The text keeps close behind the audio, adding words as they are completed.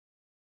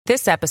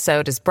This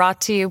episode is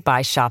brought to you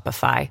by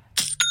Shopify.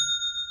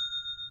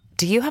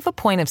 Do you have a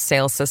point of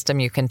sale system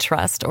you can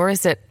trust, or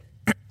is it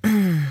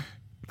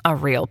a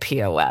real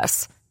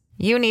POS?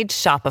 You need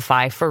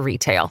Shopify for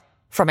retail.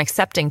 From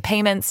accepting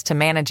payments to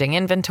managing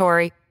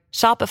inventory,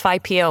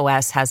 Shopify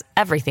POS has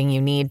everything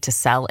you need to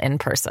sell in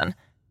person.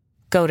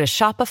 Go to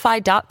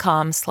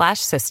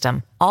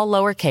shopify.com/system, all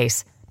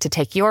lowercase, to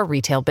take your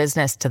retail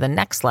business to the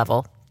next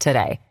level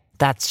today.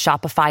 That's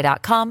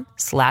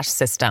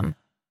shopify.com/system.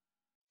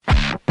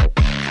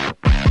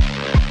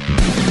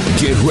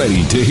 Get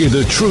ready to hear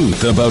the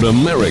truth about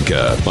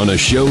America on a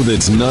show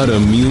that's not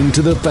immune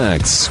to the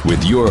facts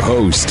with your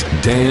host,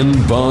 Dan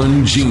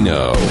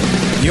Bongino.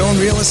 You own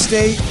real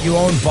estate? You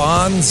own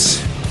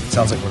bonds?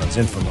 Sounds like one of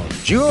those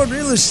infomercials. You own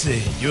real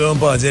estate? You own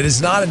bonds? It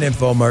is not an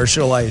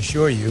infomercial, I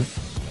assure you.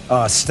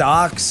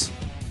 Stocks?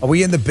 Are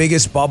we in the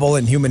biggest bubble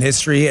in human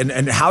history?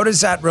 And how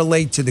does that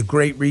relate to the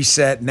Great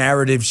Reset,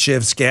 narrative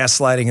shifts,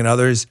 gaslighting, and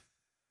others?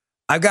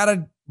 I've got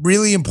a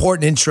really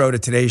important intro to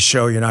today's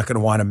show you're not going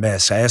to want to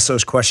miss. I asked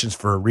those questions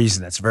for a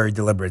reason. That's very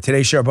deliberate.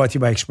 Today's show brought to you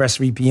by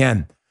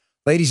ExpressVPN.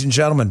 Ladies and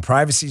gentlemen,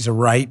 privacy is a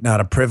right,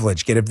 not a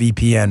privilege. Get a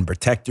VPN.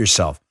 Protect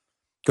yourself.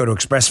 Go to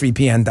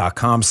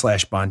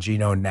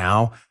expressvpn.com/Bongino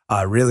now.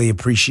 I really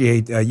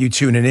appreciate you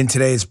tuning in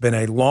today. It's been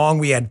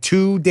we had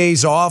 2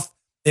 days off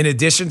in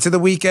addition to the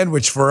weekend,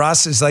 which for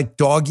us is like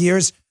dog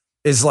years,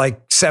 is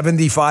like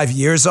 75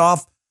 years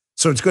off.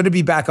 So it's good to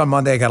be back on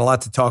Monday. I got a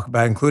lot to talk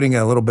about, including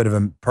a little bit of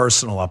a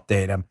personal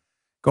update. I'm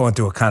going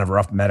through a kind of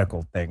rough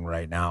medical thing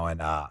right now. And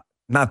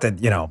not that,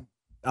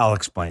 I'll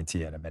explain to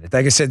you in a minute.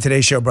 Like I said,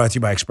 today's show brought to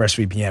you by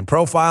ExpressVPN.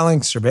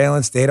 Profiling,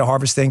 surveillance, data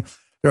harvesting.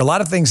 There are a lot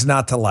of things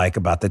not to like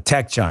about the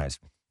tech giants.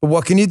 But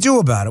what can you do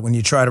about it when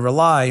you try to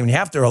rely, when you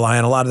have to rely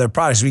on a lot of their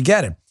products? We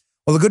get it.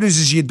 Well, the good news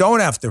is you don't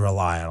have to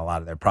rely on a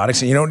lot of their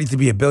products, and you don't need to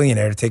be a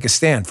billionaire to take a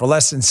stand. For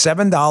less than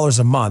 $7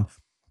 a month,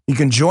 you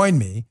can join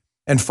me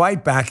and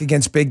fight back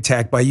against big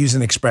tech by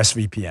using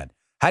ExpressVPN.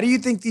 How do you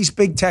think these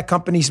big tech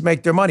companies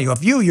make their money? Well,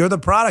 if you're the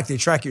product, they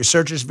track your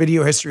searches,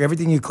 video history,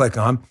 everything you click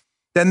on,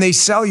 then they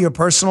sell your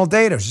personal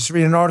data. I was just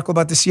reading an article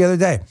about this the other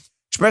day.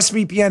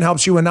 ExpressVPN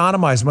helps you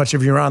anonymize much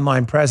of your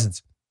online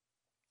presence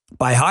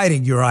by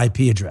hiding your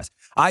IP address.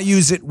 I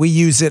use it. We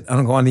use it. I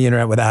don't go on the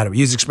internet without it. We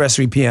use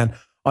ExpressVPN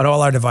on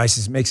all our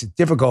devices. It makes it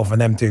difficult for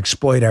them to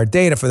exploit our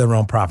data for their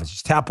own profits.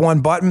 Just tap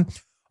one button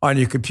on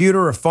your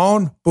computer or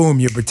phone, boom,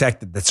 you're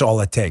protected. That's all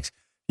it takes.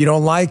 You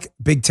don't like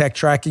big tech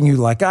tracking you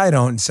like I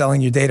don't, and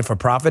selling your data for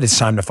profit, it's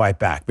time to fight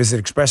back.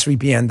 Visit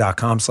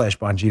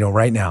expressvpn.com/Bongino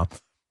right now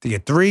to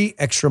get 3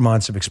 extra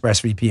months of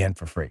ExpressVPN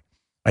for free.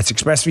 That's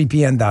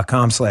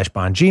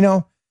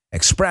expressvpn.com/Bongino,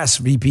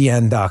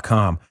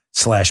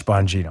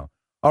 expressvpn.com/Bongino.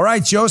 All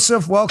right,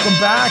 Joseph, welcome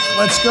back.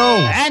 Let's go.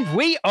 And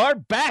we are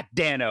back,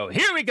 Dano.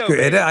 Here we go.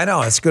 I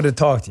know. It's good to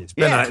talk to you. It's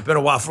been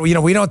a while.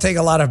 We don't take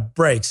a lot of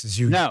breaks, as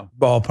you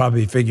all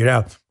probably figured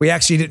out. We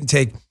actually didn't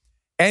take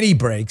any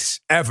breaks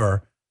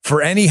ever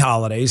for any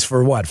holidays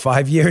for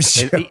 5 years?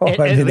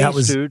 That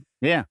was, dude.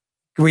 Yeah.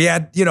 We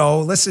had,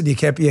 listen, you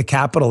can't be a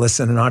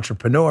capitalist and an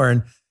entrepreneur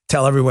and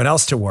tell everyone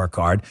else to work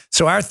hard.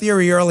 So our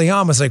theory early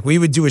on was like, we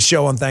would do a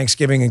show on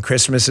Thanksgiving and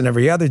Christmas and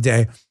every other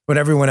day when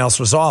everyone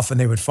else was off, and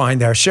they would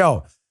find our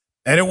show.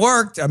 And it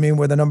worked. I mean,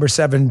 we're the number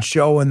 7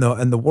 show in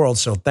the world.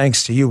 So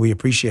thanks to you. We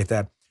appreciate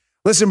that.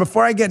 Listen,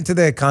 before I get into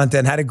the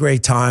content, had a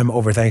great time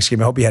over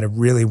Thanksgiving. I hope you had a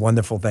really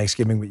wonderful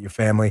Thanksgiving with your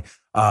family.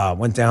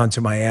 Went down to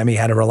Miami,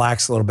 had to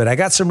relax a little bit. I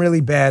got some really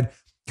bad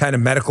kind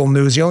of medical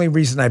news. The only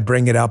reason I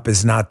bring it up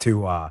is not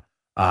to,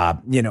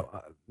 not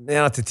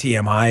to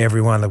TMI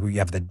everyone. Like we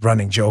have the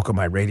running joke on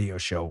my radio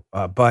show.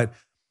 But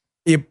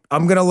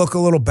I'm going to look a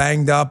little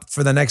banged up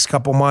for the next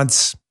couple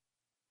months.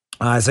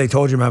 As I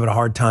told you, I'm having a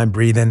hard time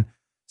breathing.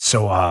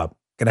 So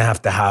going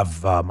to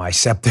have my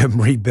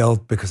septum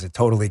rebuilt because it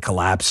totally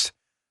collapsed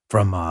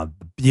from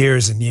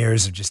years and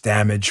years of just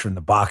damage from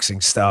the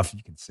boxing stuff,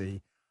 you can see.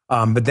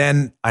 But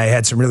then I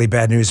had some really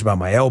bad news about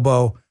my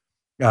elbow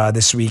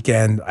this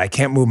weekend. I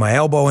can't move my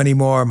elbow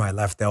anymore, my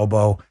left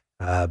elbow.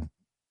 I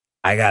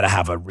got to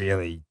have a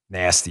really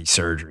nasty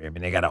surgery. I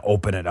mean, they got to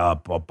open it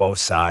up on both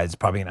sides.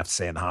 Probably going to have to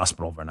stay in the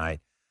hospital overnight.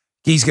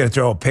 He's going to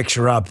throw a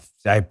picture up.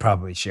 I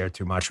probably share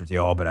too much with you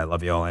all, but I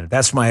love you all. And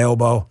that's my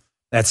elbow.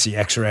 That's the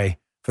x-ray.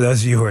 For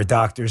those of you who are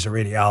doctors or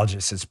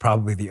radiologists, it's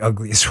probably the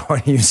ugliest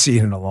one you've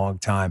seen in a long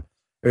time.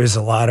 There's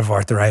a lot of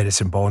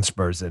arthritis and bone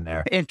spurs in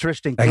there.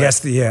 Interesting. I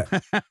guess I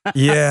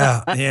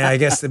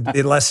guess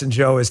the lesson,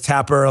 Joe, is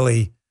tap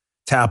early,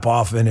 tap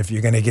often if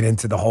you're going to get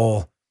into the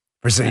whole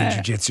Brazilian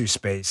Jiu-Jitsu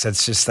space.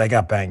 That's just, I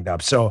got banged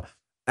up. So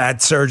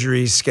that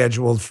surgery is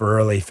scheduled for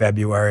early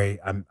February.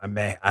 I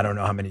don't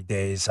know how many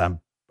days. I'll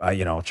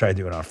try to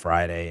do it on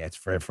Friday. It's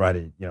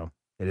Friday,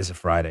 it is a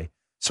Friday.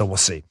 So we'll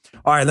see.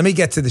 All right, let me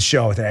get to the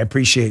show. I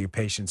appreciate your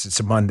patience. It's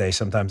a Monday.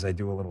 Sometimes I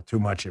do a little too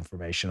much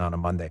information on a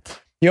Monday.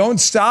 You own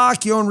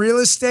stock, you own real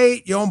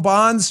estate, you own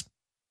bonds.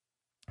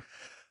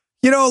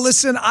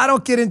 Listen, I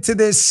don't get into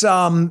this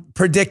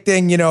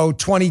predicting,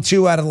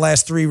 22 out of the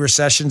last 3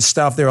 recession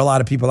stuff. There are a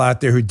lot of people out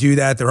there who do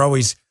that. They're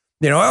always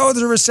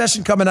there's a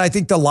recession coming. I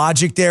think the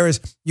logic there is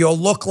you'll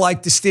look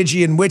like the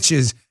Stygian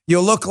witches.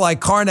 You'll look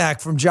like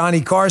Karnak from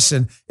Johnny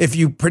Carson if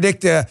you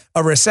predict a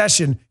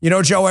recession.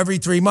 Joe, every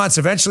 3 months,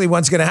 eventually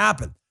one's going to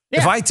happen.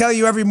 Yeah. If I tell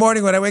you every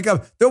morning when I wake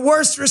up, the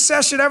worst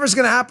recession ever is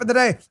going to happen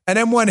today, and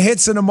then one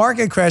hits and the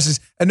market crashes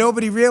and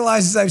nobody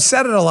realizes I've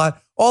said it a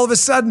lot, all of a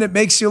sudden it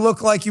makes you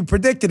look like you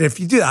predicted it. If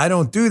you do that, I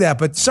don't do that,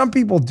 but some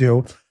people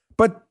do.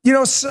 But,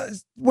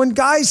 when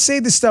guys say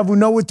this stuff who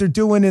know what they're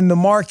doing in the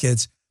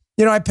markets,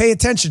 I pay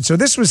attention. So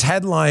this was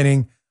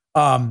headlining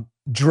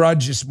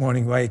Drudge this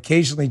morning, who I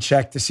occasionally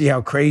check to see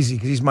how crazy,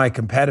 because he's my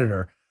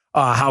competitor,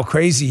 how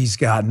crazy he's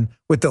gotten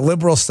with the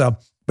liberal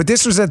stuff. But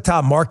this was at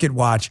top Market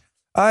Watch.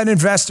 An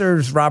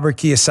investor, Robert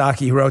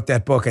Kiyosaki, who wrote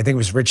that book. I think it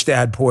was Rich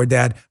Dad, Poor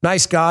Dad.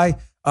 Nice guy.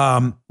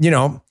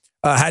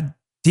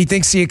 He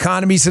thinks the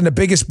economy's in the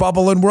biggest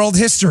bubble in world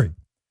history.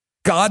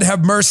 God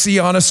have mercy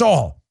on us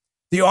all.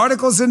 The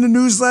article's in the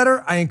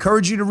newsletter. I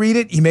encourage you to read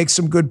it. He makes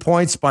some good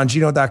points.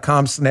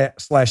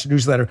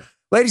 Bongino.com/newsletter.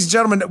 Ladies and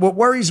gentlemen, what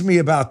worries me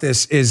about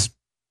this is,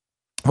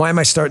 why am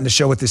I starting the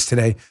show with this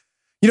today?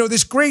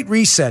 This Great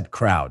Reset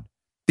crowd,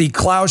 the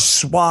Klaus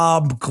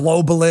Schwab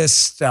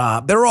globalists,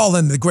 they're all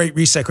in the Great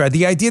Reset crowd.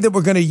 The idea that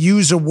we're going to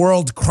use a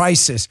world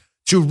crisis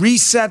to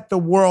reset the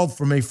world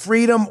from a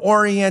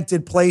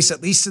freedom-oriented place,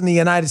 at least in the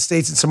United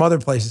States and some other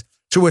places,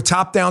 to a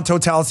top-down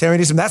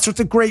totalitarianism. That's what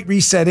the Great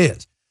Reset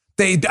is.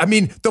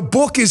 The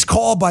book is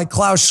called by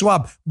Klaus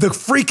Schwab, The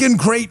Freaking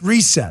Great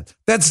Reset.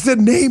 That's the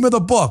name of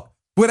the book,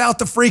 without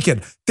the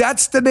freaking.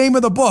 That's the name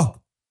of the book.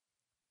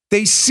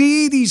 They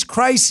see these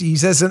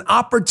crises as an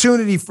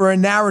opportunity for a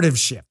narrative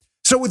shift.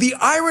 So the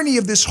irony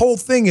of this whole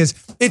thing is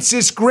it's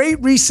this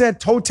Great Reset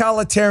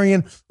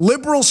totalitarian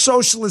liberal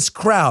socialist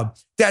crowd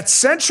that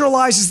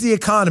centralizes the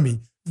economy,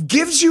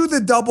 gives you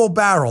the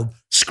double-barreled,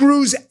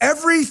 screws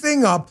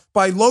everything up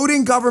by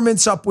loading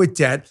governments up with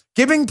debt,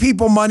 giving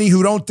people money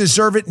who don't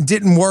deserve it and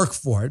didn't work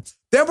for it.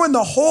 Then when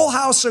the whole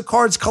house of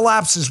cards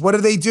collapses,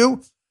 what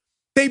do?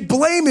 They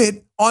blame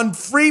it on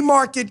free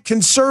market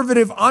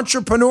conservative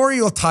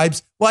entrepreneurial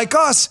types like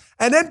us.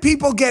 And then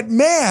people get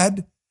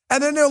mad.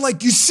 And then they're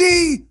like, you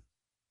see,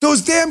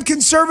 those damn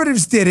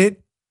conservatives did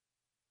it.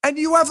 And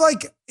you have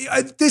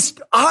this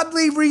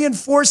oddly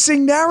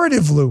reinforcing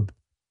narrative loop.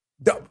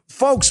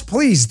 Folks,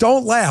 please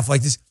don't laugh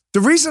like this. The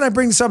reason I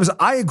bring this up is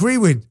I agree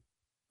with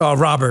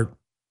Robert.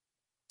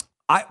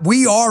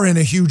 We are in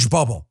a huge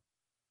bubble.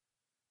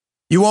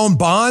 You own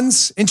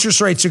bonds,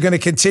 interest rates are going to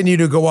continue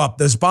to go up.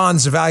 Those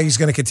bonds, the value is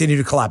going to continue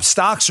to collapse.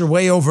 Stocks are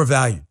way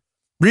overvalued.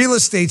 Real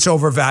estate's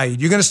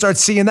overvalued. You're going to start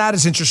seeing that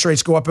as interest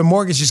rates go up and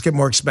mortgages get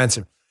more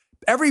expensive.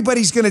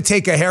 Everybody's going to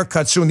take a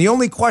haircut soon. The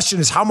only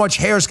question is how much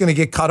hair is going to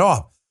get cut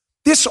off.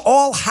 This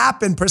all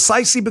happened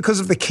precisely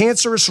because of the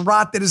cancerous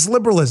rot that is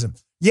liberalism.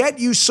 Yet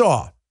you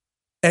saw,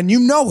 and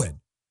you know it.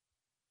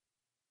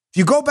 If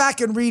you go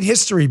back and read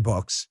history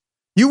books,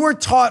 you were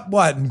taught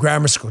what in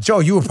grammar school? Joe,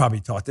 you were probably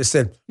taught this.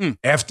 That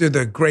after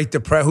the Great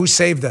Depression, who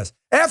saved us?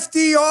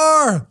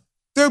 FDR,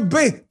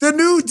 the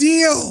New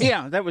Deal.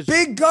 Yeah, that was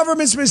big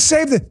government's been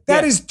saved.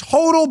 That is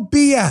total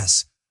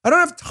BS. I don't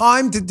have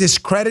time to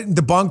discredit and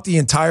debunk the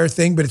entire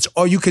thing, but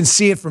you can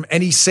see it from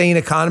any sane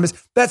economist.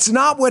 That's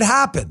not what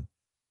happened.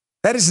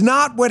 That is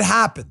not what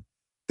happened.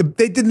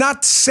 They did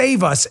not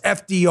save us,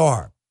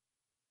 FDR.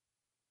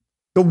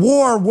 The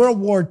war, World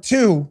War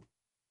II,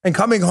 and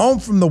coming home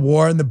from the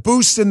war and the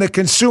boost in the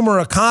consumer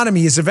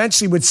economy is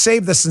eventually what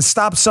saved us and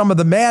stopped some of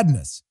the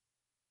madness.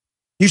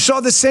 You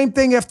saw the same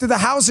thing after the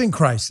housing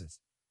crisis.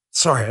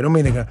 Sorry, I don't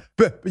mean to go,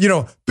 but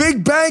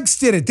big banks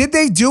did it. Did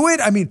they do it?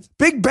 I mean,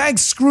 big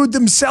banks screwed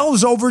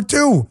themselves over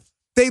too.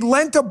 They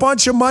lent a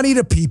bunch of money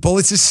to people.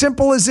 It's as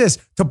simple as this,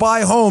 to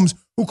buy homes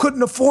who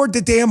couldn't afford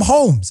the damn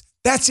homes.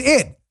 That's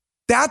it.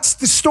 That's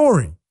the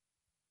story.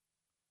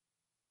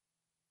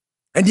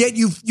 And yet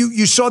you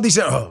saw these,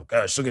 oh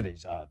gosh, look at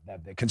these,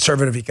 the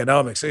conservative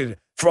economics,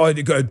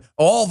 Freud, good,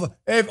 all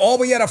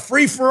we had a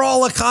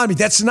free-for-all economy.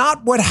 That's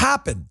not what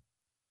happened.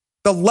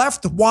 The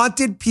left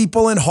wanted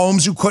people in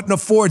homes who couldn't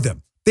afford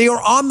them. They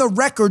are on the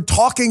record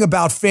talking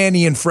about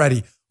Fannie and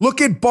Freddie.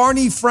 Look at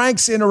Barney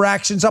Frank's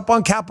interactions up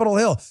on Capitol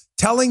Hill,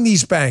 telling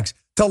these banks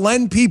to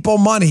lend people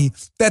money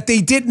that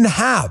they didn't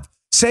have,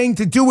 saying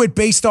to do it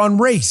based on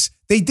race.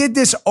 They did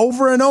this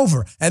over and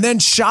over. And then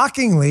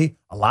shockingly,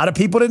 a lot of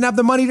people didn't have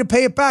the money to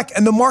pay it back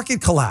and the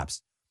market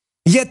collapsed.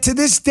 Yet to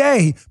this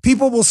day,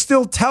 people will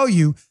still tell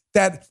you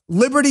that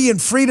liberty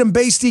and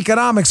freedom-based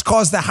economics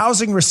caused the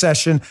housing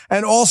recession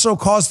and also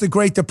caused the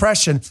Great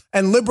Depression,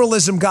 and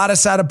liberalism got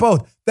us out of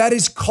both. That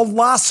is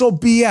colossal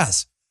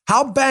BS.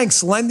 How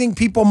banks lending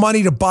people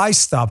money to buy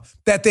stuff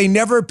that they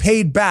never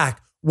paid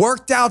back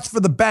worked out for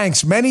the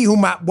banks, many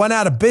who went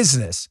out of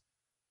business,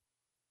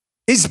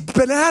 is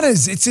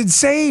bananas. It's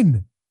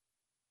insane.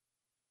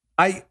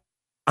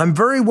 I'm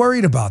very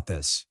worried about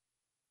this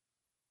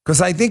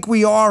because I think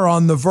we are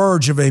on the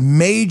verge of a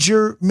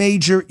major,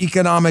 major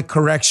economic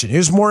correction.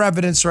 Here's more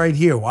evidence right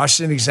here.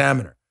 Washington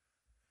Examiner.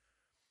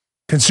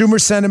 Consumer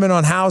sentiment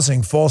on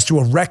housing falls to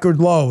a record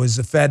low as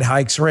the Fed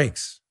hikes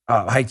rates.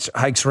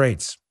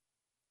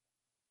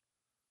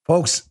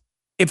 Folks,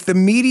 if the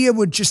media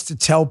were just to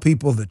tell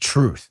people the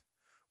truth,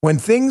 when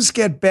things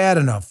get bad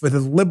enough with the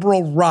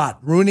liberal rot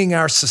ruining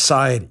our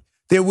society,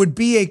 there would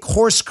be a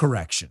course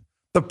correction.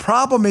 The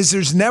problem is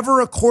there's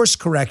never a course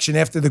correction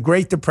after the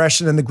Great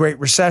Depression and the Great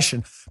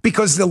Recession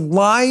because the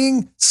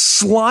lying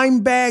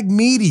slime bag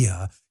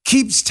media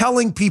keeps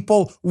telling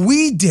people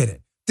we did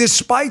it,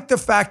 despite the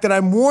fact that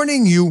I'm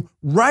warning you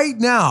right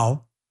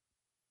now,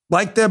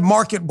 like the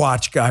Market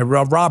Watch guy,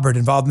 Robert,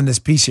 involved in this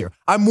piece here.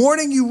 I'm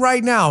warning you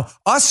right now,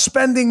 us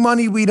spending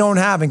money we don't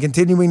have and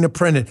continuing to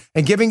print it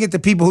and giving it to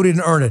people who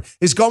didn't earn it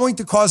is going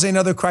to cause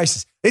another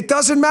crisis. It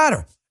doesn't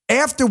matter.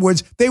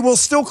 Afterwards, they will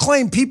still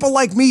claim people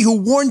like me who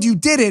warned you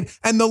did it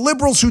and the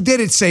liberals who did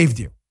it saved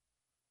you.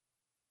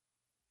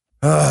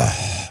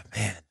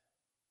 Man.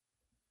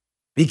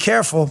 Be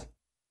careful.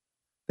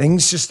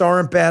 Things just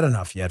aren't bad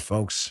enough yet,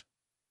 folks.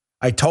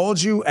 I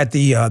told you at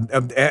the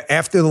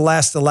after the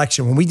last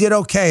election, when we did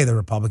okay, the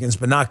Republicans,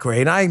 but not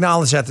great. And I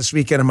acknowledge that this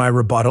weekend in my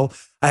rebuttal.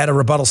 I had a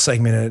rebuttal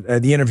segment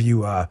at the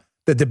interview.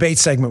 The debate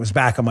segment was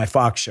back on my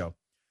Fox show.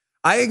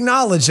 I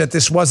acknowledge that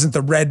this wasn't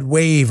the red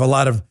wave a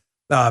lot of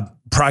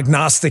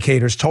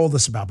prognosticators told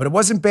us about, but it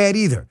wasn't bad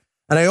either.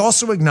 And I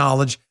also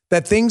acknowledge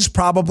that things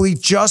probably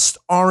just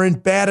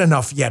aren't bad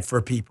enough yet for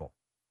people.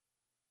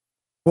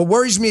 What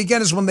worries me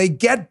again is when they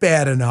get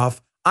bad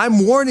enough,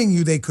 I'm warning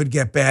you they could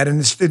get bad.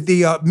 And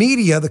the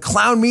media, the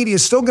clown media,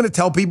 is still going to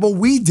tell people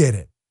we did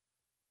it.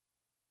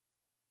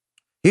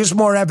 Here's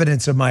more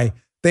evidence of my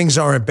things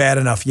aren't bad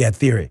enough yet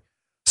theory.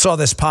 Saw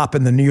this pop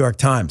in the New York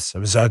Times. I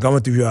was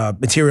going through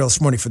material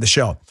this morning for the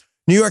show.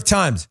 New York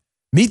Times.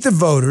 Meet the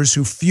voters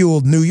who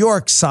fueled New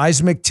York's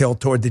seismic tilt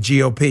toward the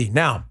GOP.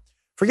 Now,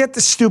 forget the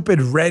stupid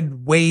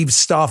red wave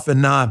stuff.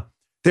 And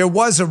there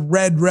was a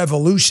red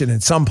revolution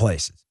in some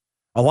places,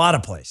 a lot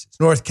of places,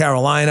 North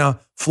Carolina,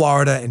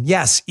 Florida, and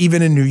yes,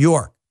 even in New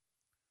York,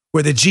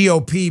 where the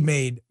GOP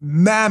made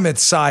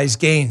mammoth-sized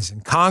gains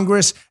in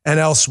Congress and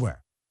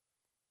elsewhere.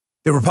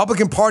 The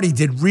Republican Party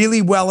did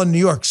really well in New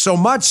York, so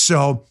much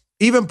so,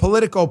 even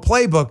Politico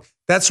Playbook,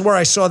 that's where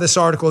I saw this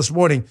article this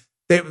morning,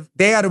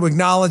 they had to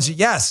acknowledge that,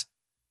 yes,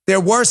 there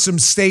were some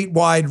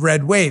statewide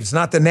red waves,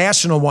 not the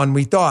national one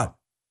we thought.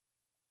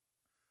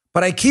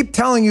 But I keep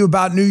telling you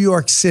about New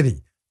York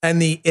City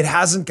and the it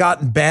hasn't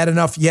gotten bad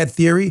enough yet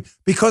theory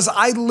because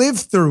I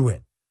lived through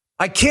it.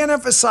 I can't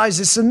emphasize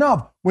this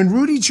enough. When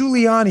Rudy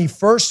Giuliani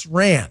first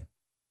ran,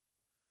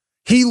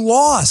 he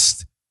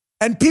lost.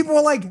 And people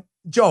were like,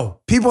 Joe,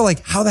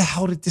 how the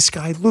hell did this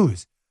guy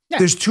lose? Yeah.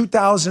 There's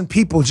 2,000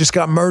 people just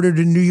got murdered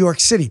in New York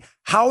City.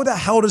 How the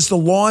hell does the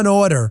Law and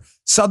Order,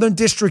 Southern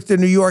District of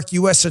New York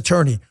U.S.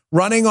 Attorney,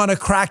 running on a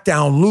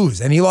crackdown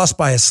lose? And he lost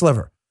by a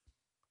sliver.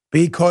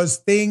 Because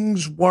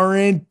things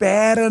weren't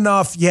bad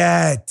enough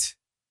yet.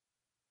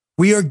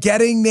 We are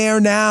getting there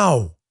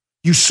now.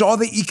 You saw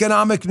the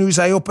economic news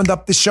I opened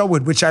up the show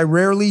with, which I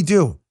rarely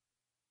do.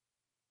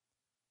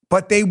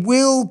 But they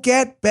will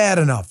get bad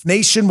enough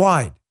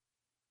nationwide.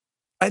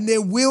 And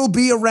there will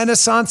be a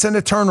renaissance and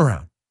a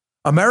turnaround.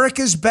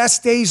 America's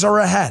best days are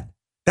ahead.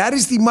 That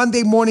is the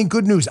Monday morning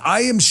good news.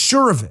 I am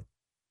sure of it.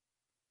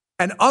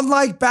 And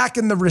unlike back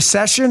in the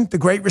recession, the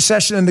Great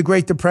Recession and the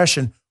Great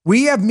Depression,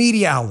 we have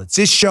media outlets,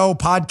 this show,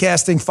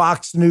 podcasting,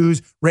 Fox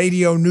News,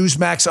 radio,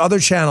 Newsmax, other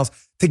channels,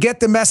 to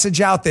get the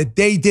message out that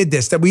they did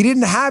this, that we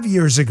didn't have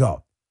years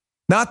ago.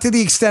 Not to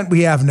the extent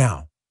we have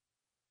now.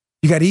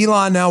 You got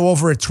Elon now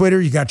over at Twitter.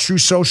 You got True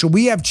Social.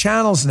 We have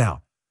channels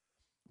now.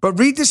 But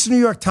read this New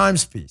York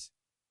Times piece.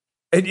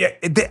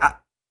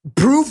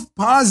 Proof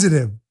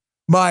positive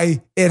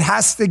my it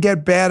has to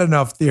get bad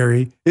enough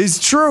theory is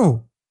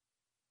true.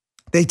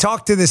 They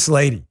talked to this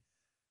lady,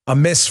 a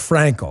Miss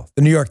Frankel,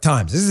 the New York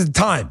Times. This is the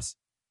Times.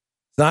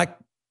 It's not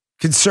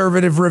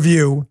Conservative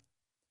Review.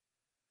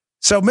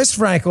 So Miss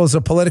Frankel is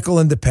a political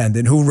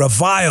independent who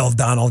reviled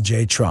Donald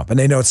J. Trump, and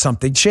they note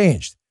something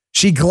changed.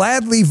 She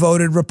gladly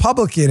voted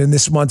Republican in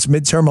this month's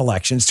midterm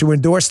elections to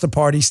endorse the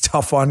party's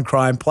tough on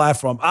crime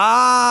platform.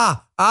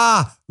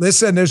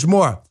 Listen, there's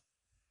more.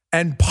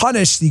 And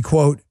punish the,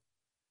 quote,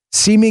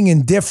 seeming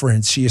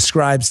indifference she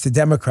ascribes to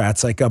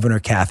Democrats like Governor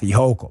Kathy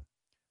Hochul.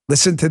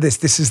 Listen to this.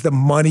 This is the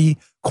money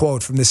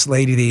quote from this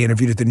lady they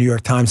interviewed at the New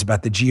York Times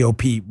about the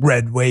GOP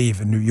red wave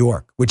in New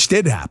York, which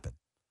did happen.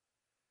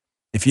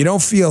 If you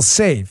don't feel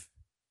safe,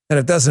 then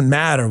it doesn't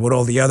matter what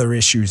all the other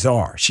issues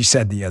are, she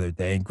said the other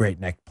day in Great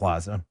Neck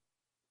Plaza.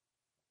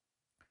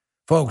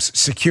 Folks,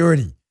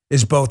 security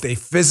is both a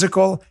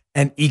physical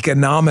and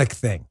economic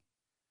thing.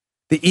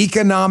 The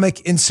economic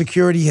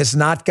insecurity has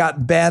not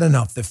gotten bad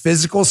enough. The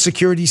physical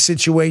security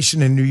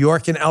situation in New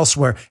York and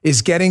elsewhere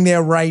is getting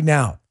there right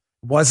now.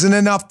 It wasn't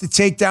enough to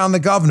take down the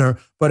governor,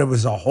 but it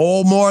was a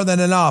whole more than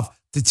enough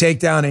to take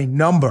down a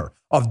number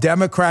of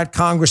Democrat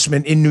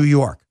congressmen in New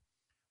York.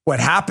 What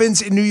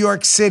happens in New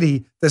York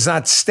City does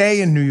not stay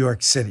in New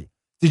York City.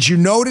 Did you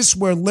notice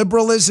where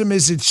liberalism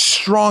is its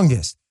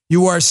strongest?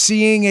 You are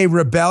seeing a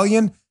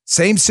rebellion.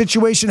 Same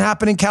situation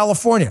happened in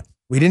California.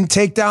 We didn't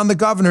take down the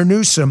governor,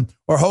 Newsom,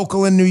 or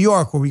Hochul in New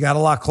York, where we got a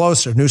lot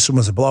closer. Newsom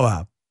was a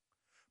blowout.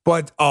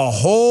 But a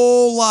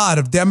whole lot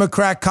of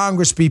Democrat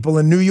congresspeople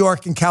in New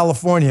York and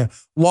California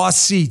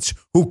lost seats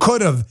who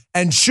could have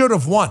and should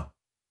have won.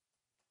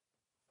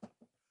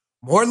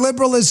 More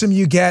liberalism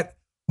you get,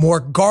 more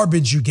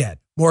garbage you get.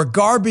 More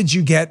garbage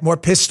you get, more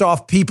pissed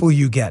off people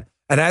you get.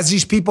 And as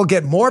these people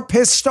get more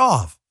pissed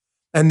off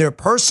and their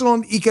personal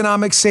and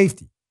economic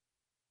safety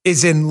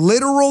is in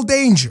literal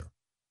danger,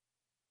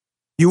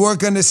 you are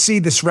going to see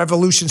this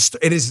revolution.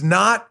 It is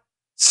not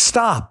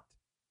stopped.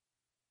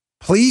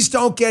 Please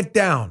don't get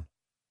down.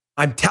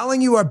 I'm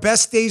telling you, our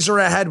best days are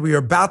ahead. We are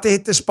about to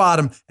hit this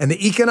bottom, and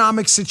the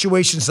economic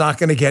situation is not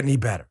going to get any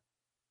better.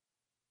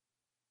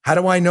 How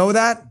do I know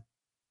that?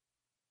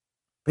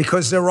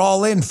 Because they're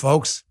all in,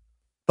 folks.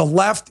 The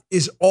left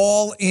is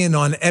all in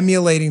on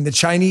emulating the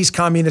Chinese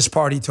Communist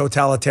Party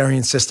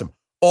totalitarian system.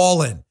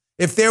 All in.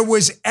 If there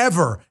was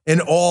ever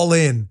an all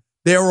in,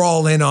 they're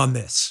all in on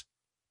this.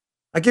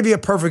 I'll give you a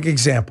perfect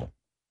example.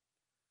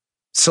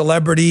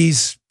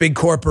 Celebrities, big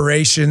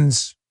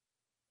corporations,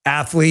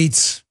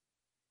 athletes,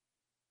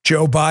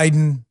 Joe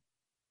Biden.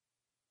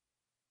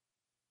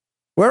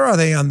 Where are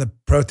they on the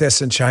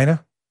protests in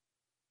China?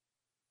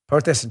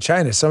 Protests in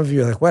China. Some of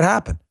you are like, what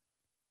happened?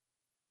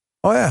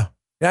 Oh, yeah.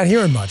 You're not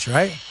hearing much,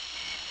 right?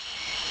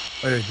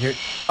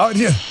 Oh,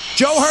 yeah.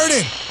 Joe heard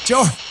it.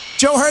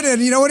 Joe heard it.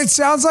 You know what it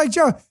sounds like,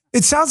 Joe?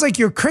 It sounds like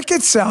your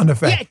cricket sound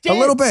effect. Yeah, a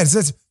little bit.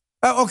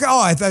 Okay.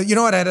 Oh, I thought, you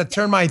know what? I had to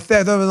turn my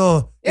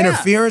little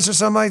interference or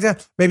something like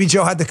that. Maybe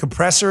Joe had the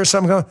compressor or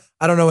something going.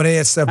 I don't know what any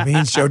of that stuff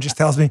means. Joe just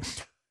tells me.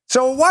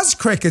 So it was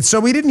cricket. So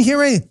we didn't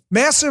hear any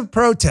massive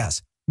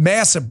protests.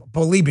 Massive,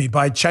 believe me,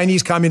 by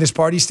Chinese Communist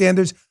Party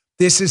standards,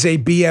 this is a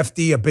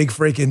BFD, a big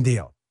freaking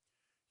deal.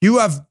 You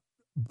have,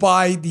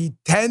 by the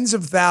tens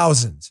of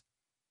thousands,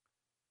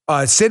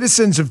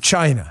 citizens of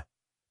China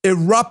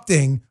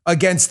erupting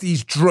against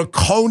these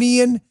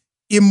draconian,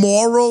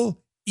 immoral,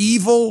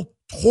 evil,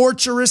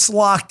 torturous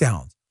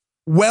lockdowns,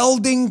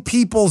 welding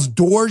people's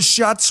doors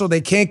shut so they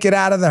can't get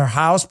out of their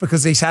house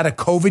because they had a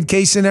COVID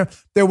case in there.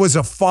 There was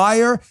a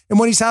fire in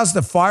one of these houses.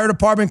 The fire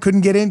department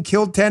couldn't get in,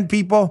 killed 10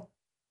 people.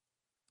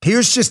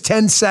 Here's just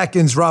 10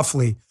 seconds,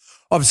 roughly,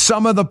 of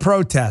some of the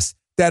protests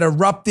that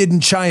erupted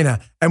in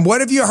China. And what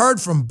have you heard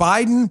from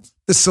Biden,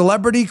 the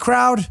celebrity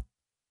crowd,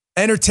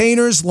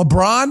 entertainers,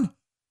 LeBron?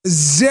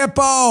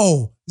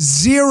 Zippo,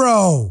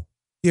 zero.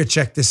 Here,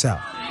 check this out.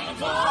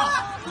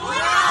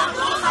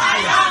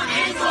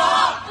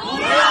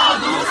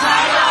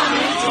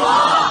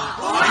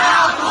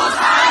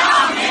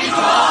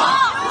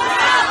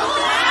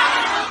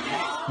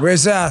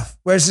 Where's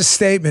the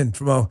statement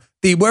from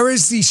where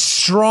is the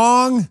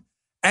strong,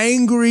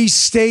 angry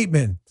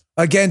statement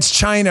against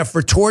China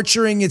for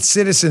torturing its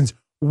citizens,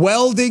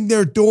 welding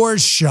their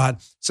doors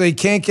shut so they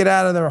can't get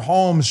out of their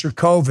homes for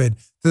COVID,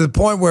 to the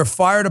point where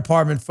fire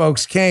department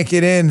folks can't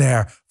get in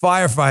there,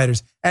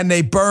 firefighters, and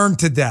they burn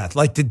to death,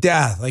 like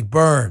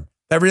burn.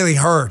 That really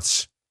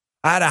hurts.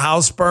 I had a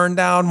house burn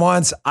down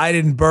once. I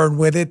didn't burn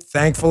with it,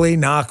 thankfully,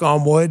 knock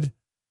on wood.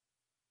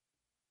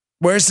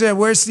 Where's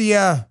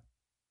the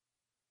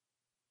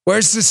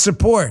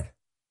support?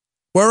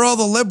 Where are all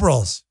the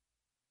liberals?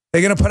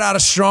 They're going to put out a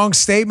strong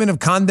statement of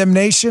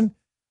condemnation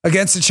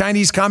against the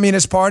Chinese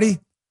Communist Party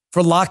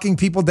for locking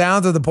people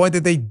down to the point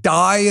that they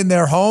die in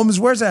their homes?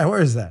 Where's that? Where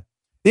is that?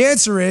 The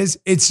answer is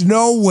it's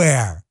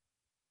nowhere,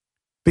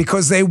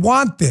 because they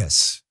want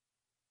this.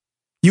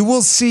 You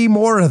will see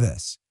more of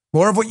this,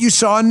 more of what you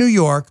saw in New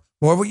York,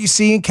 more of what you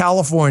see in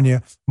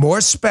California,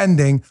 more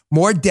spending,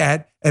 more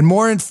debt, and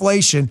more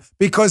inflation,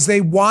 because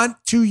they want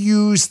to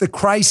use the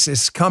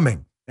crisis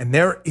coming. And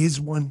there is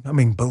one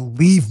coming.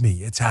 Believe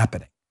me, it's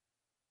happening.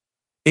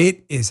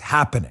 It is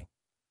happening.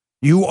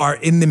 You are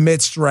in the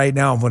midst right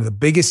now of one of the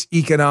biggest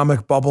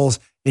economic bubbles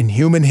in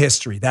human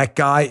history. That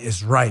guy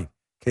is right,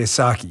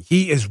 Kiyosaki.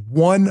 He is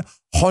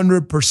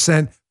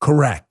 100%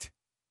 correct.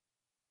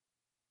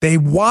 They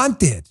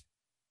want it.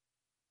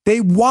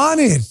 They want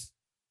it.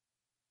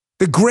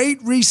 The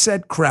Great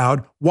Reset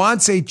crowd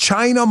wants a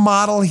China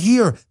model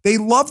here. They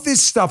love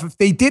this stuff. If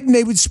they didn't,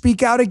 they would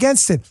speak out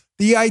against it.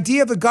 The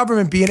idea of the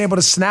government being able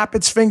to snap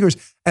its fingers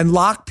and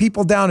lock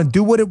people down and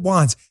do what it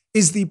wants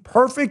is the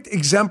perfect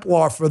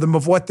exemplar for them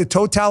of what the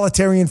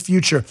totalitarian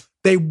future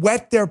they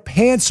wet their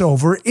pants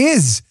over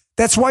is.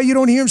 That's why you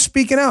don't hear them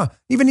speaking out.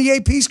 Even the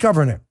AP's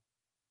covering it.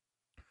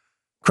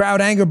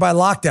 Crowd angered by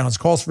lockdowns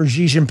calls for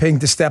Xi Jinping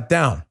to step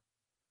down.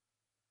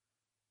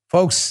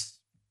 Folks,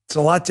 it's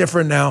a lot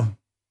different now.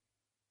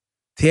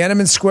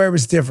 Tiananmen Square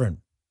was different.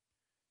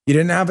 You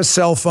didn't have a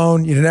cell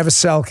phone. You didn't have a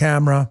cell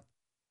camera.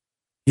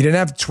 You didn't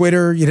have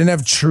Twitter. You didn't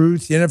have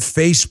Truth. You didn't have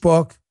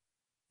Facebook.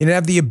 You didn't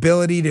have the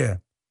ability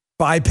to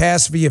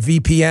bypass via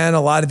VPN a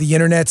lot of the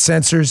internet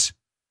censors.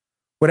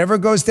 Whatever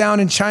goes down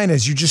in China,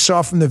 as you just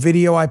saw from the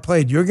video I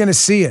played, you're going to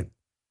see it.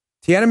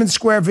 Tiananmen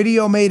Square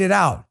video made it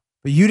out,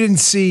 but you didn't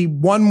see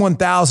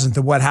 1/1000th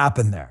of what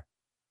happened there.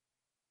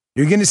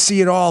 You're going to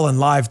see it all in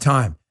live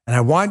time. And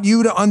I want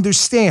you to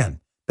understand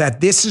that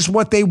this is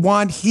what they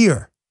want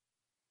here.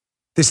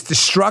 This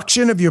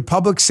destruction of your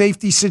public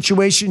safety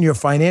situation, your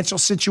financial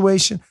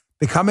situation,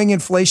 the coming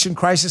inflation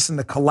crisis and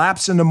the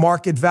collapse in the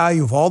market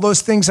value of all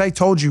those things I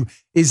told you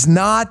is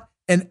not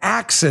an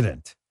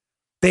accident.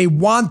 They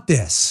want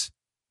this.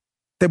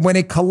 That when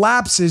it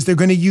collapses, they're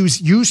going to use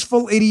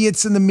useful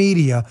idiots in the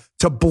media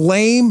to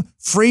blame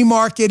free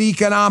market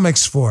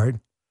economics for it,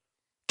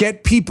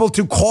 get people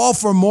to call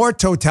for more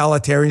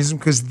totalitarianism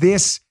because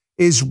this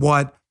is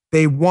what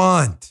they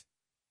want.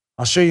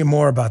 I'll show you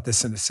more about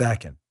this in a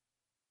second.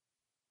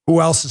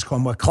 Who else is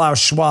calling? What? Klaus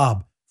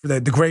Schwab,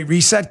 the Great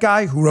Reset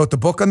guy who wrote the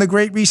book on the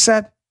Great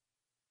Reset.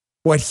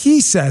 What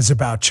he says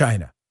about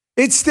China.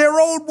 It's their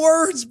own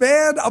words,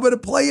 man. I'm going to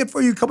play it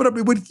for you coming up.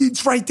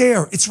 It's right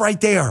there. It's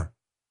right there.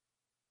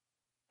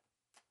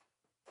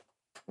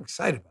 I'm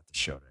excited about the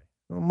show today.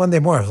 Well, Monday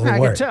morning, I was a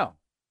little worried. I can tell.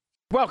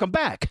 Welcome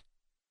back.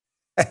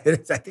 I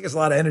think it's a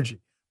lot of energy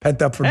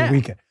pent up from the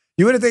weekend.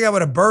 You wouldn't think I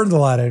would have burned a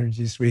lot of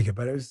energy this weekend,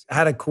 but I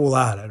had to cool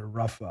out. I had a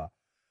rough,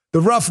 the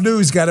rough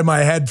news got in my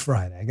head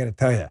Friday. I got to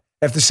tell you,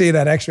 after seeing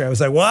that X-ray, I was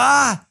like,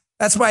 what?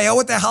 That's my elbow.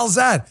 What the hell's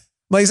that? I'm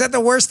like, is that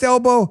the worst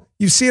elbow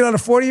you've seen on a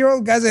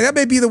 40-year-old? Guys, like, that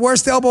may be the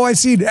worst elbow I've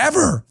seen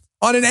ever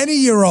on an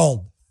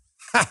any-year-old.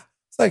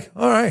 It's like,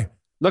 all right.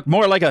 Look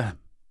more like a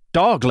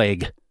dog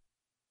leg.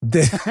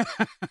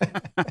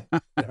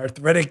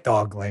 Arthritic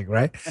dog leg,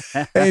 right?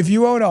 Hey, if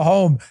you own a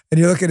home and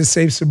you're looking to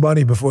save some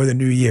money before the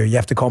new year, you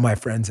have to call my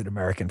friends at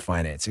American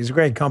Financing. It's a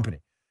great company.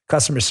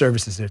 Customer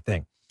service is their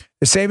thing.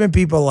 They're saving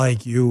people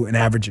like you an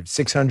average of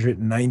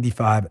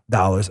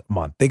 $695 a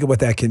month. Think of what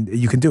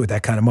you can do with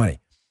that kind of money.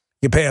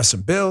 You can pay off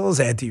some bills,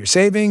 add to your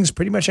savings,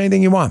 pretty much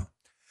anything you want.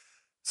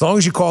 As long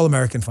as you call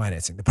American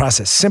Financing. The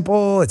process is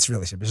simple. It's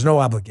really simple. There's no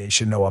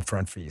obligation, no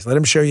upfront fees. Let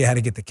them show you how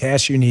to get the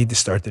cash you need to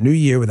start the new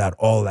year without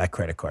all of that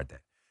credit card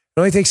debt. It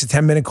only takes a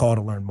 10-minute call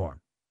to learn more.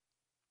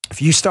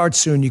 If you start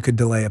soon, you could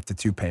delay up to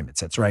 2 payments.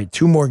 That's right,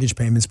 2 mortgage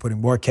payments,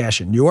 putting more cash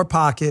in your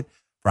pocket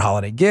for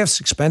holiday gifts,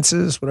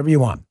 expenses, whatever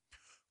you want.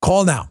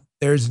 Call now.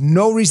 There's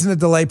no reason to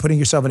delay putting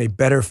yourself in a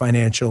better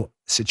financial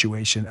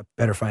situation, a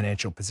better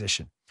financial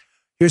position.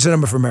 Here's the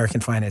number for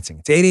American Financing.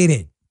 It's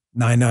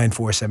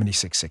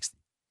 888-994-7660.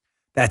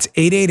 That's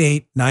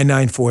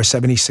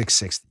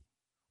 888-994-7660.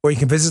 Or you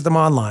can visit them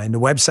online. The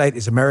website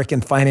is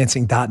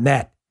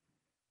americanfinancing.net.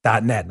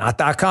 .net,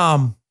 not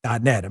 .com,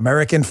 .net.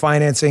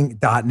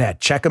 Americanfinancing.net.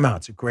 Check them out.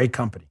 It's a great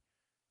company.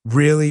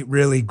 Really,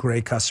 really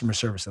great customer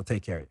service. They'll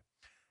take care of you.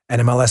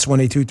 NMLS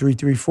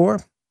 182334,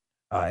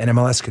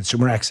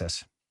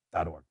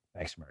 NMLSconsumeraccess.org.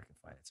 Thanks, American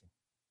Financing.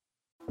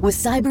 With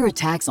cyber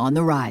attacks on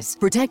the rise,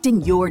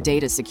 protecting your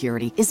data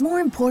security is more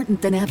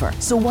important than ever.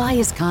 So why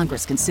is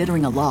Congress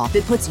considering a law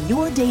that puts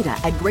your data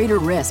at greater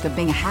risk of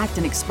being hacked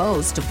and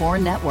exposed to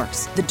foreign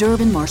networks? The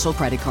Durbin-Marshall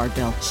credit card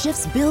bill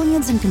shifts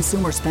billions in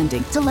consumer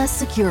spending to less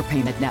secure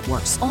payment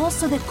networks, all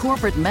so that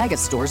corporate mega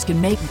stores can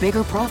make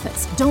bigger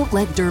profits. Don't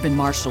let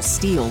Durbin-Marshall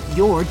steal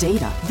your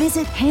data.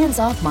 Visit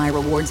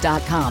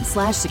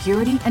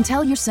handsoffmyrewards.com/security and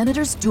tell your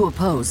senators to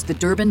oppose the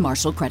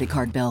Durbin-Marshall credit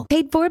card bill.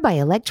 Paid for by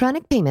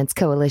Electronic Payments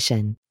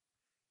Coalition.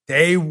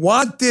 They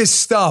want this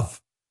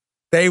stuff.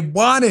 They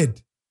want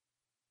it.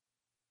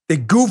 The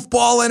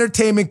goofball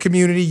entertainment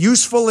community,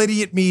 useful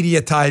idiot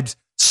media types,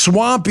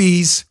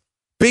 swampies,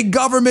 big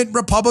government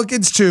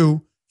Republicans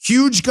too,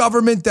 huge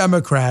government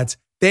Democrats.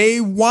 They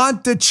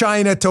want the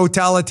China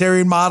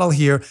totalitarian model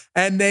here,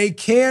 and they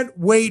can't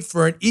wait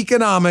for an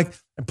economic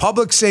and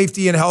public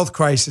safety and health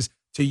crisis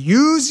to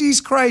use these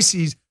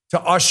crises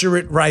to usher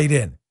it right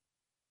in.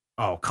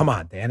 Oh, come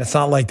on, Dan. It's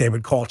not like they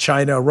would call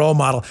China a role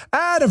model.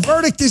 The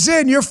verdict is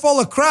in. You're full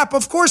of crap.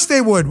 Of course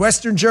they would.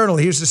 Western Journal.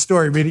 Here's the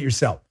story. Read it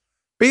yourself.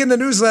 Be in the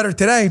newsletter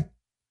today.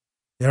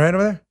 You all right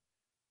over there?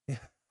 Yeah.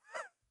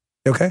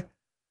 You okay?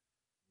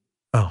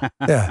 Oh,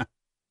 yeah.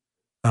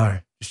 All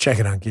right. Just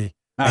checking on Guy.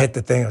 I hit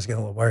the thing. I was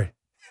getting a little worried.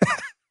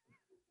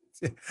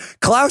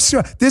 Klaus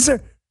Schwab.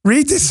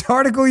 Read this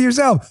article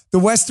yourself. The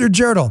Western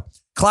Journal.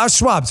 Klaus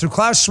Schwab. So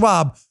Klaus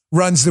Schwab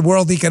runs the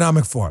World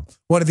Economic Forum,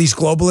 one of these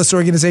globalist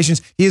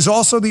organizations. He is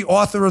also the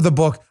author of the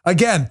book.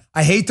 Again,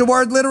 I hate the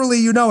word literally,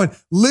 you know it.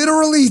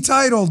 Literally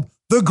titled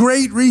The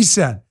Great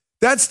Reset.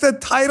 That's the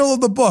title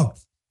of the book.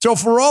 So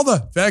for all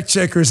the fact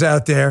checkers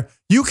out there,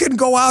 you can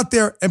go out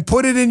there and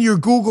put it in your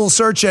Google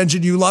search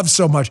engine you love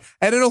so much,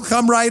 and it'll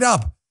come right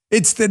up.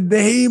 It's the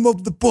name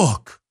of the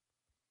book.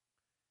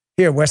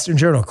 Here, Western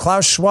Journal.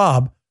 Klaus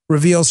Schwab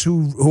reveals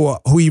who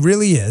he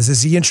really is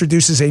as he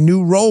introduces a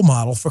new role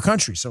model for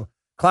countries. So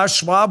Klaus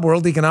Schwab,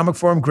 World Economic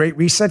Forum, Great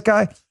Reset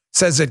guy,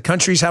 says that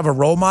countries have a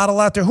role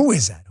model out there. Who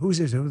is that? Who's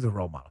the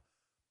role model?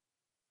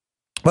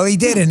 Well, he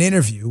did an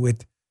interview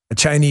with a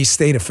Chinese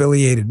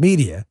state-affiliated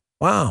media,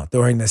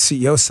 during the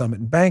CEO summit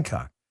in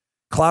Bangkok.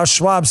 Klaus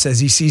Schwab says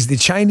he sees the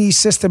Chinese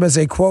system as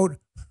a, quote,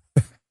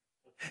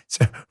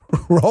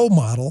 role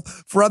model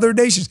for other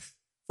nations.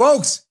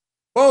 Folks,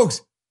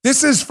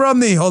 this is from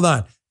the, hold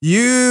on,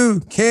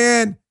 you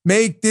can't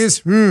make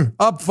this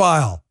up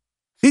file.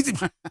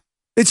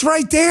 It's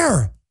right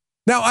there.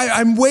 Now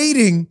I'm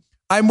waiting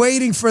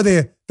for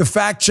the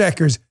fact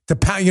checkers to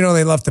pounce. You know,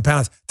 they love to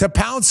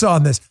pounce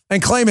on this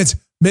and claim it's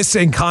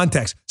missing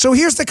context. So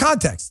here's the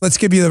context. Let's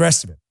give you the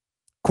rest of it.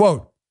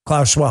 Quote,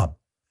 Klaus Schwab.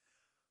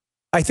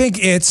 I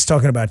think it's,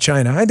 talking about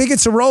China, I think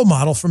it's a role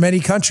model for many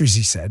countries,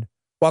 he said.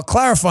 While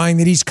clarifying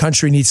that each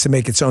country needs to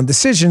make its own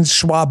decisions,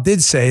 Schwab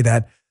did say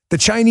that the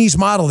Chinese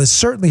model is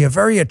certainly a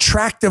very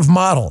attractive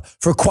model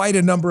for quite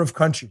a number of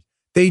countries.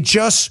 They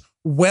just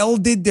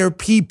welded their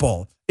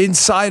people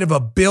inside of a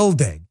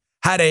building,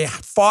 had a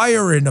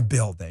fire in a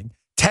building.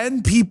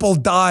 10 people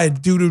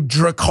died due to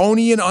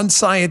draconian,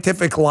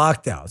 unscientific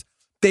lockdowns.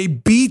 They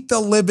beat the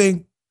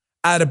living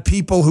out of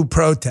people who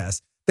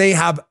protest. They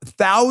have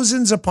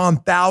thousands upon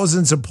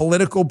thousands of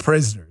political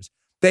prisoners.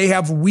 They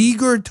have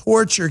Uyghur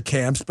torture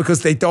camps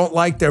because they don't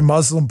like their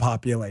Muslim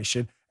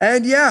population.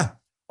 And yeah,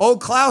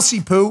 old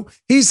Klausy Poo,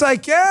 he's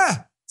like,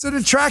 yeah, it's an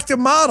attractive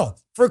model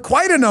for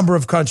quite a number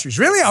of countries.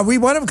 Really, are we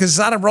one of them? Because it's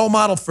not a role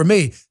model for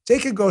me. They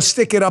could go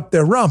stick it up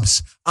their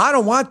rumps. I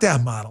don't want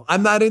that model.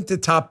 I'm not into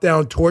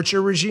top-down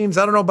torture regimes.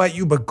 I don't know about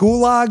you, but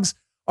gulags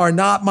are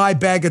not my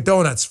bag of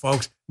donuts,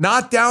 folks.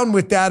 Not down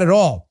with that at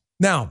all.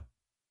 Now,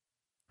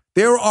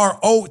 there are,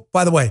 oh,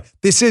 by the way,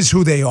 this is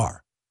who they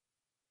are.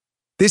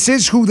 This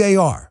is who they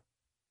are.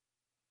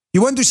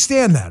 You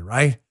understand that,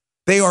 right?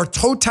 They are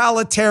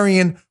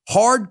totalitarian,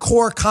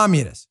 hardcore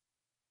communists.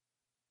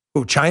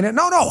 Who, China?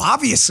 No,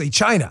 obviously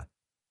China.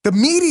 The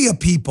media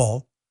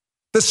people,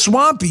 the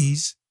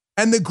swampies,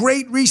 and the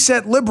Great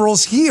Reset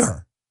liberals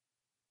here.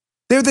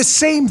 They're the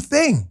same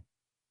thing.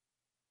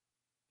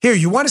 Here,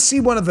 you want to see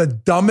one of the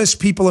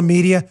dumbest people in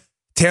media?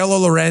 Taylor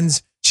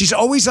Lorenz. She's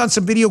always on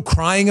some video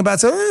crying about,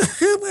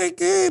 oh my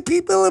God,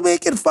 people are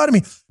making fun of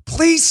me.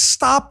 Please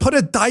stop, put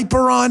a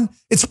diaper on.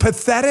 It's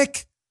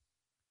pathetic.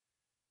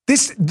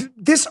 This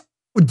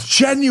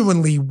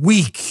genuinely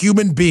weak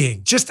human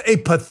being, just a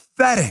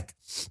pathetic.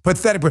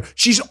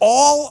 She's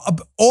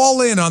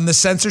all in on the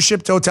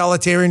censorship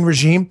totalitarian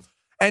regime.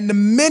 And the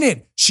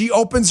minute she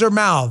opens her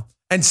mouth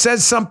and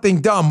says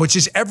something dumb, which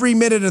is every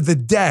minute of the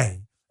day,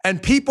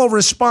 and people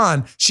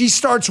respond, she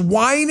starts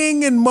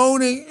whining and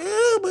moaning.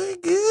 Oh my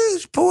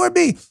gosh, poor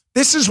me.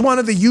 This is one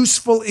of the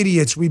useful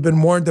idiots we've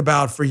been warned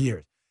about for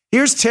years.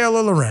 Here's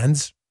Taylor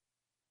Lorenz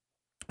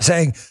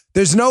saying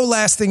there's no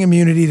lasting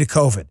immunity to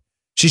COVID.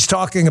 She's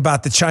talking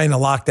about the China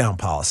lockdown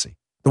policy.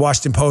 The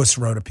Washington Post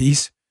wrote a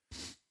piece.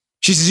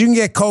 She says you can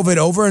get COVID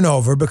over and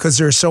over because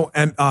there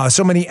are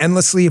so many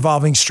endlessly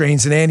evolving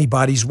strains and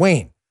antibodies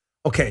wane.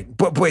 Okay,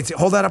 but wait,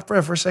 hold that up for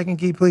a second,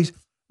 Guy, please.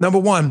 Number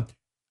one,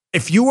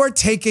 if you are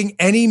taking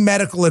any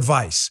medical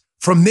advice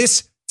from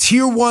this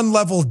tier 1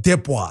 level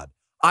dipwad,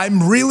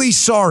 I'm really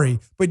sorry,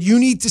 but you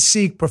need to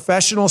seek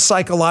professional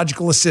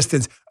psychological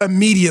assistance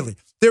immediately.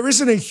 There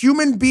isn't a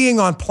human being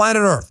on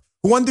planet Earth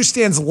who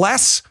understands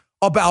less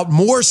about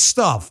more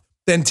stuff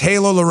than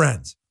Taylor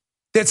Lorenz.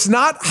 That's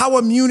not how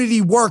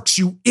immunity works,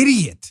 you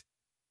idiot.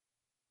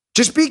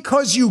 Just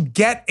because you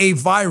get a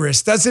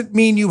virus doesn't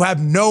mean you have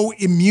no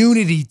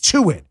immunity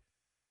to it.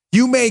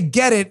 You may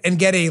get it and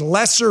get a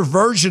lesser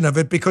version of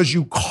it because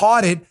you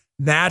caught it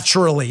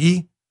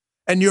naturally,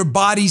 and your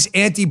body's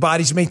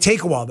antibodies may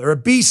take a while. There are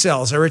B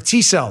cells, there are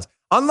T cells.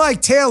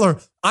 Unlike Taylor,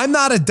 I'm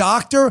not a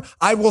doctor.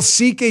 I will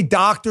seek a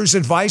doctor's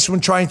advice when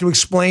trying to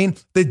explain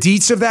the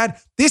deets of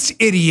that. This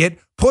idiot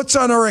puts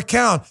on her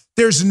account,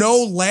 there's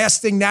no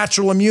lasting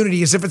natural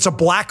immunity, as if it's a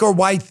black or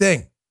white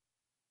thing.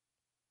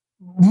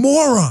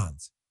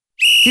 Morons.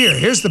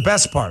 Here's the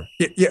best part.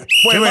 Yeah.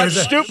 Too much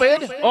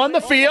stupid on the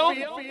field.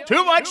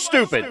 Too much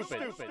stupid.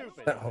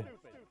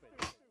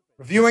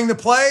 Reviewing the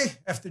play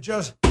after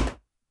Joe's.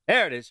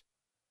 There it is.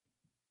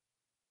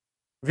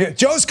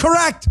 Joe's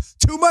correct.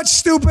 Too much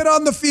stupid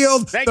on the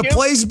field. The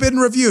play's been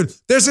reviewed.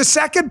 There's a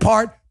second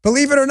part.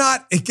 Believe it or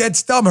not, it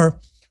gets dumber.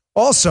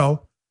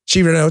 Also,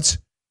 she notes,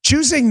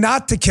 choosing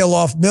not to kill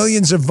off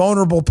millions of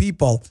vulnerable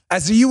people,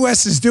 as the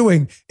U.S. is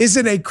doing,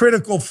 isn't a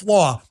critical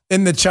flaw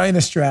in the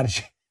China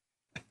strategy.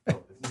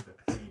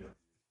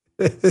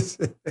 This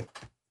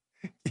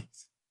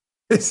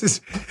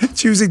is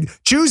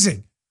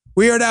choosing.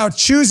 We are now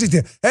choosing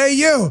to, hey,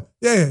 you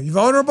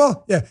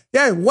vulnerable?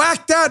 Yeah,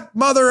 whack that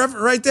mother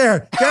right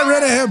there. Get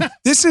rid of him.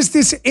 This is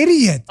this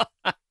idiot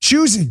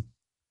choosing.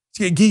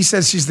 Guy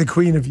says she's the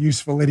queen of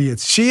useful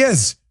idiots. She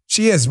is.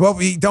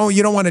 Well, you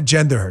don't want to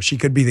gender her. She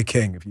could be the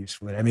king of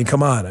useful idiots. I mean,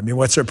 come on. I mean,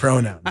 what's her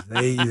pronouns?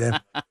 They, them.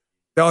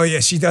 Oh, yeah,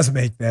 she does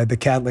make the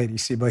cat lady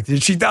seem like,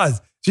 she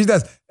does.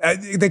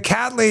 The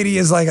cat lady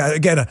is like,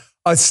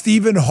 a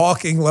Stephen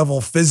Hawking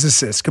level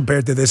physicist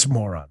compared to this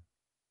moron.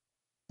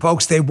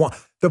 Folks, the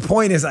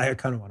point is, I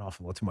kind of went off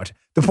a little too much.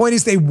 The point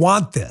is they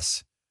want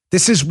this.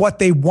 This is what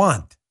they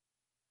want.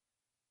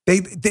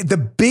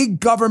 The big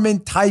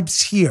government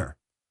types here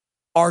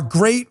are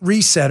great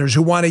resetters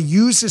who want to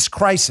use this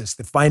crisis.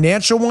 The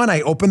financial one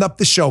I opened up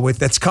the show with,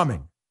 that's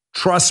coming.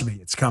 Trust me,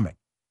 it's coming.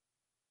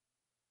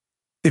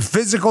 The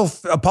physical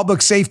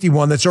public safety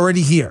one that's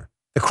already here.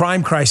 The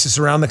crime crisis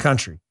around the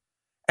country.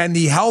 And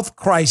the health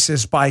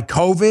crisis by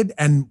COVID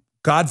and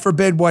God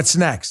forbid what's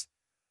next.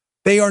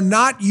 They are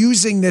not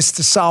using this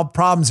to solve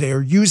problems. They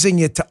are using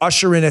it to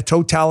usher in a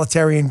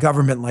totalitarian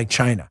government like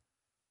China.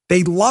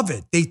 They love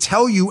it. They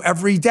tell you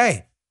every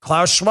day.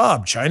 Klaus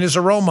Schwab, China's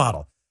a role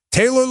model.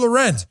 Taylor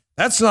Lorenz,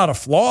 That's not a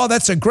flaw.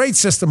 That's a great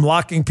system,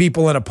 locking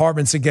people in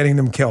apartments and getting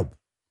them killed.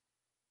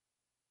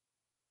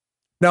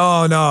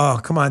 No,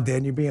 come on,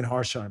 Dan, you're being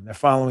harsh on them. They're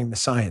following the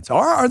science.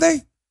 Are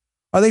they?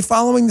 Are they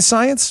following the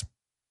science?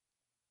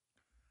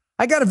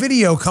 I got a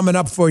video coming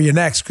up for you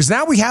next because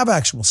now we have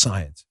actual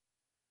science.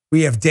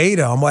 We have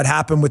data on what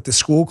happened with the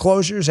school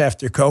closures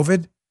after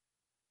COVID,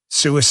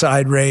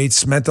 suicide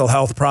rates, mental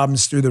health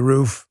problems through the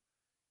roof,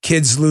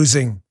 kids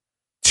losing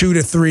 2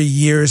 to 3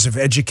 years of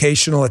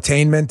educational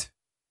attainment.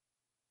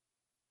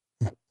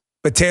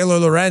 But Taylor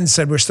Lorenz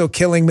said we're still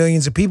killing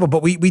millions of people,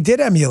 but we did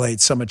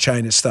emulate some of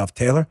China's stuff,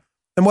 Taylor.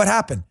 And what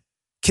happened?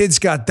 Kids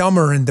got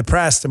dumber and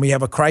depressed, and we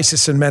have a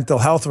crisis in mental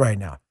health right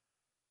now.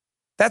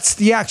 That's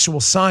the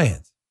actual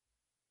science.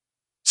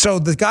 So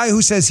the guy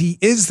who says he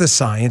is the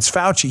science,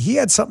 Fauci, he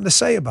had something to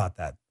say about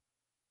that.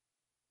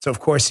 So, of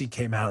course, he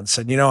came out and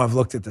said, I've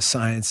looked at the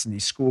science, and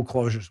these school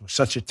closures were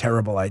such a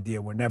terrible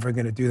idea. We're never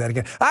going to do that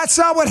again. That's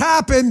not what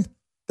happened.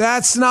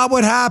 That's not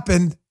what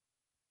happened.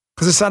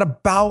 Because it's not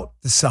about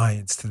the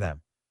science to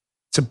them.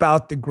 It's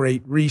about the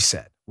Great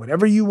Reset,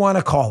 whatever you want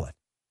to call it.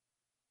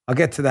 I'll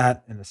get to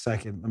that in a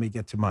second. Let me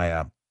get to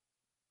my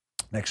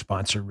next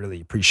sponsor. Really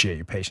appreciate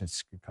your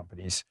patience. Good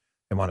companies.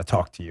 They want to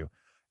talk to you.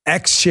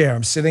 X-Chair.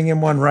 I'm sitting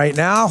in one right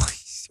now.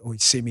 You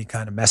always see me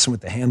kind of messing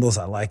with the handles.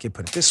 I like it.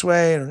 Put it this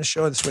way on the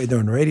show, this way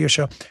during the radio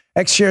show.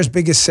 X-Chair's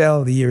biggest sale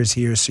of the year is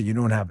here, so you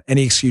don't have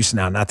any excuse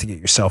now not to get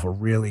yourself a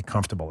really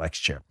comfortable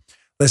X-Chair.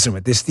 Listen,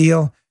 with this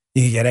deal,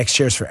 you can get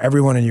X-Chairs for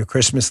everyone on your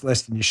Christmas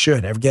list, and you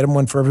should. Get them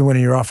one for everyone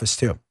in your office,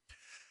 too.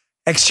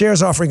 X-Chair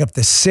is offering up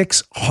to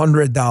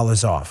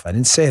 $600 off. I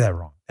didn't say that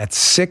wrong.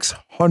 That's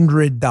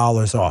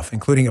 $600 off,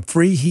 including a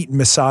free heat and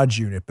massage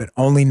unit, but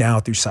only now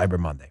through Cyber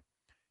Monday.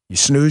 You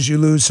snooze, you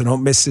lose, so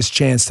don't miss this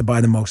chance to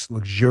buy the most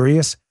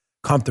luxurious,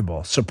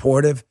 comfortable,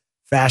 supportive,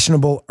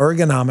 fashionable,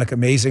 ergonomic,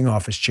 amazing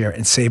office chair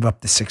and save up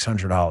to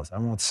 $600. I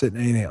won't sit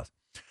in anything else.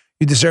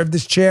 You deserve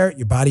this chair.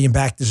 Your body and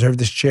back deserve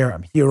this chair.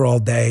 I'm here all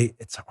day.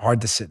 It's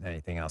hard to sit in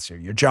anything else here.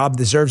 Your job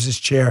deserves this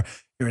chair.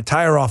 Your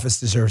entire office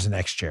deserves an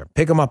X-Chair.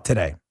 Pick them up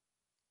today.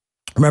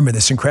 Remember,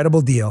 this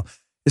incredible deal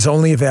is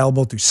only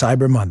available through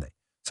Cyber Monday.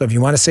 So if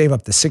you want to save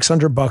up to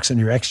 $600 on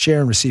your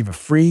X-Chair and receive a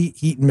free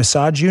heat and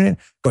massage unit,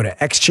 go to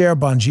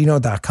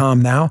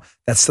xchairbongino.com now.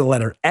 That's the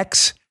letter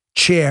X,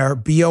 chair,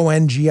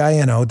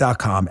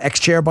 BONGINO.com,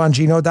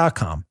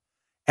 xchairbongino.com.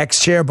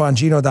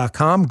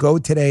 xchairbongino.com. Go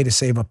today to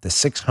save up to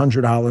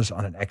 $600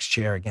 on an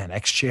X-Chair. Again,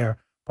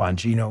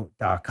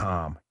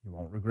 xchairbongino.com. You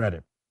won't regret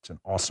it. It's an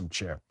awesome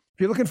chair. If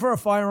you're looking for a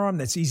firearm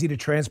that's easy to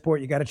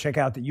transport, you got to check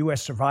out the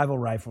U.S. Survival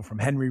Rifle from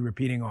Henry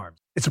Repeating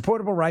Arms. It's a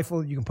portable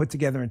rifle you can put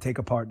together and take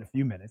apart in a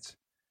few minutes.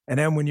 And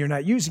then when you're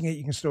not using it,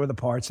 you can store the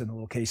parts in the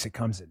little case it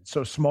comes in. It's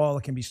so small,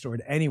 it can be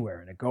stored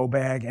anywhere, in a go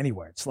bag,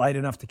 anywhere. It's light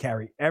enough to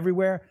carry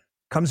everywhere.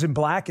 Comes in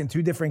black and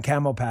 2 different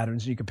camo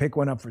patterns. You can pick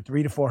one up for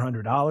 $300 to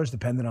 $400,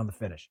 depending on the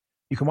finish.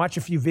 You can watch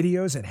a few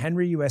videos at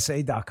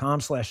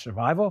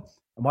henryusa.com/survival.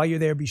 And while you're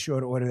there, be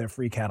sure to order their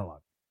free catalog.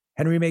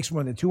 Henry makes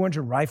more than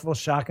 200 rifles,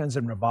 shotguns,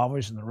 and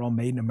revolvers, and they're all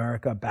made in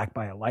America, backed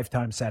by a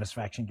lifetime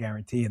satisfaction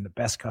guarantee and the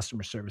best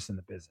customer service in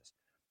the business.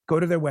 Go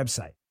to their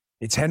website.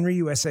 It's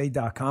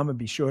henryusa.com, and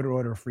be sure to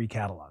order a free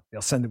catalog.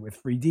 They'll send it with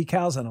free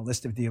decals and a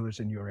list of dealers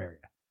in your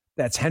area.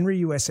 That's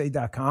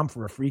henryusa.com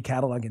for a free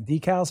catalog and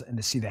decals and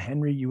to see the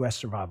Henry U.S.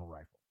 Survival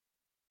Rifle.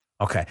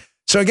 Okay.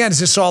 So again, is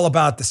this all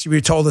about this?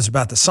 You told us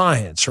about the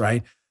science,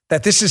 right?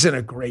 That this isn't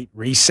a great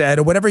reset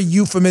or whatever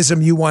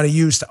euphemism you want to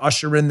use to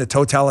usher in the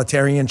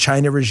totalitarian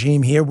China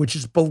regime here, which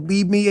is,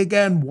 believe me,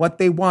 again, what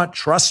they want.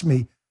 Trust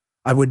me,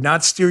 I would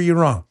not steer you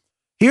wrong.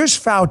 Here's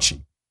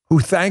Fauci, who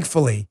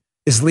thankfully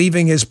is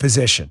leaving his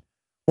position.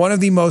 One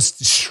of the most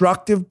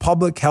destructive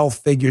public health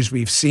figures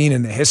we've seen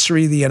in the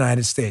history of the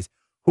United States,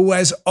 who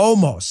has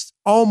almost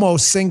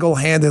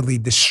single-handedly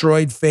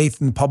destroyed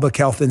faith in public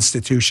health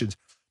institutions,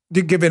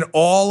 given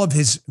all of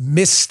his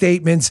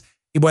misstatements,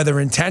 whether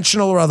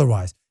intentional or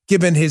otherwise,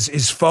 given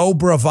his faux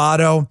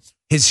bravado,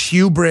 his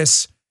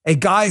hubris, a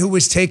guy who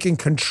was taking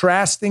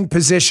contrasting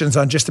positions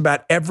on just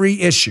about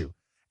every issue,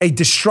 a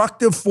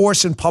destructive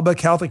force in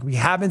public health like we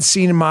haven't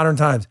seen in modern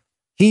times.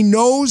 He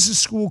knows the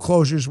school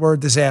closures were a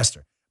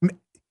disaster.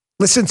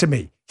 Listen to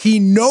me. He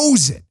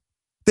knows it.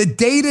 The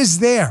data's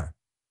there.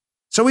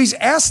 So he's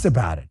asked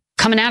about it.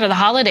 Coming out of the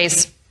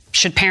holidays,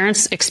 should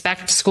parents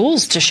expect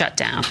schools to shut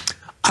down?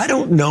 I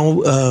don't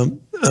know,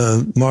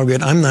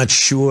 Margaret. I'm not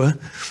sure.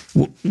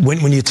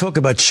 When you talk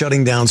about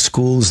shutting down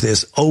schools,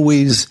 there's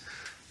always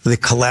the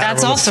collateral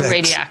That's also effects.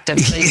 radioactive.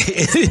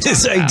 It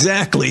is,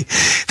 exactly.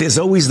 There's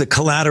always the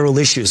collateral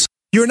issues.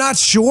 You're not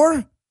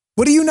sure?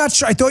 What are you not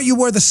sure? I thought you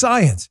were the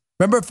science.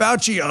 Remember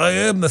Fauci? I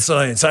am the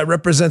science. I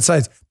represent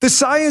science. The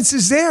science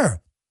is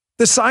there.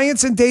 The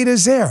science and data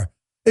is there.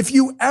 If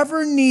you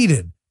ever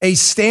needed a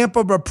stamp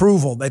of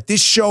approval that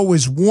this show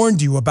has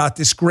warned you about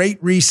this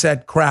great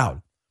reset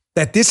crowd,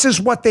 that this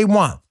is what they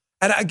want.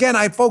 And again,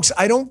 folks,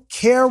 I don't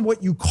care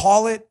what you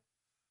call it.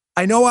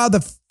 I know how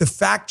the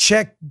fact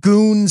check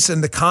goons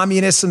and the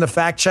communists and the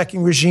fact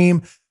checking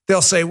regime,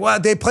 they'll say,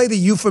 well, they play the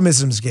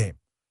euphemisms game.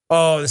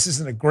 oh, this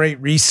isn't a great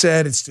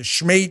reset. It's the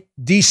Schmate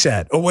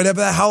deset or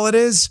whatever the hell it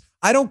is.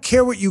 I don't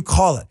care what you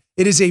call it.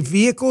 It is a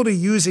vehicle to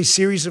use a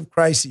series of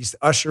crises to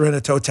usher in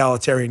a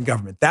totalitarian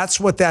government. That's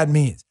what that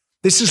means.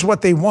 This is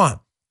what they want.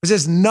 This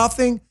has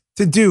nothing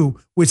to do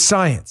with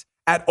science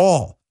at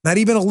all, not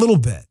even a little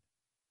bit.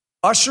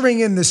 Ushering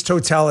in this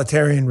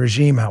totalitarian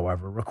regime,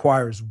 however,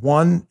 requires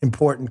one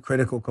important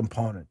critical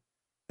component.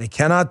 They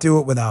cannot do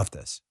it without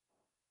this.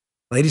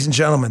 Ladies and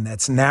gentlemen,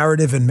 that's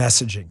narrative and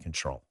messaging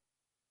control.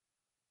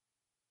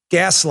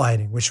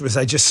 Gaslighting, which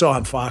I just saw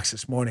on Fox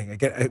this morning.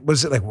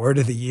 Was it like word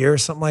of the year or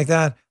something like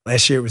that?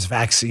 Last year it was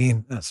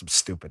vaccine, some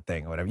stupid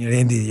thing or whatever. At the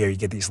end of the year, you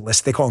get these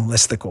lists. They call them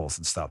listicles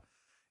and stuff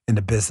in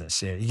the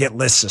business. You get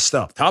lists of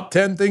stuff. Top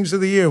 10 things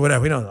of the year,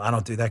 whatever. I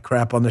don't do that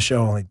crap on the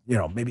show. Only,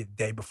 maybe the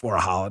day before a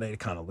holiday to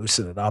kind of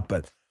loosen it up.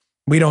 But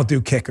we don't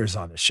do kickers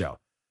on the show.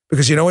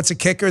 Because you know what's a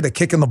kicker? The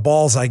kick in the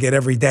balls I get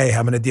every day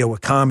having to deal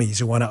with commies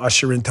who want to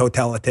usher in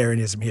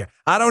totalitarianism here.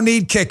 I don't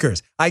need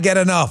kickers. I get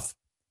enough.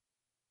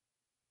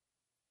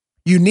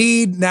 You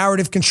need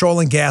narrative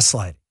control and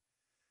gaslighting.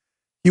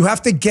 You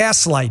have to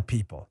gaslight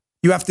people.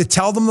 You have to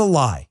tell them the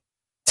lie.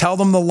 Tell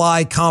them the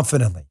lie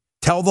confidently.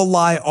 Tell the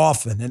lie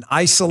often and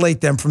isolate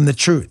them from the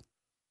truth.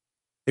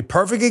 A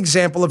perfect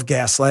example of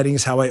gaslighting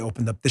is how I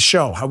opened up the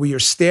show, how we are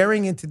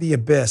staring into the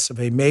abyss of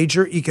a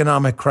major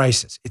economic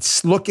crisis.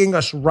 It's looking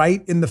us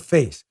right in the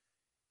face.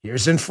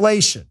 Here's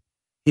inflation.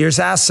 Here's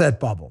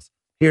asset bubbles.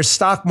 Here's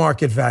stock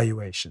market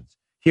valuations.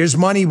 Here's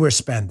money we're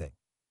spending.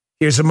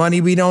 Here's the money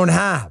we don't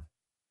have.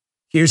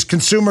 Here's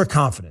consumer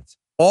confidence.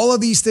 All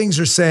of these things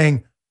are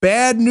saying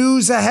bad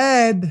news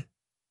ahead.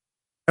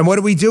 And what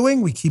are we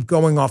doing? We keep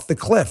going off the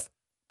cliff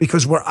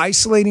because we're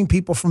isolating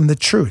people from the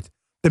truth.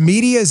 The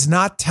media is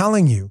not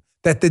telling you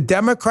that the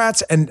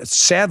Democrats and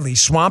sadly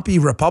swampy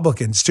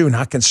Republicans too,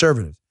 not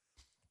conservatives,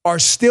 are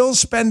still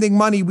spending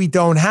money we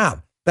don't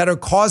have that are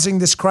causing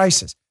this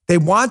crisis. They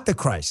want the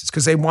crisis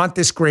because they want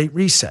this great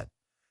reset.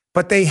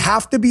 But they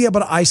have to be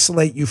able to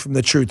isolate you from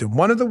the truth. And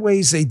one of the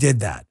ways they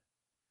did that,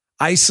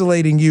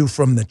 isolating you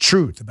from the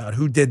truth about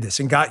who did this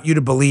and got you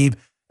to believe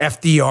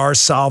FDR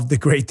solved the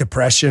Great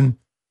Depression.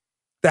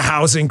 The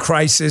housing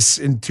crisis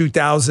in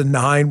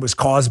 2009 was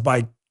caused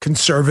by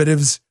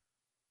conservatives.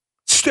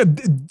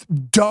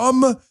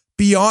 Dumb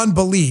beyond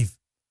belief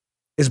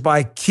is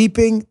by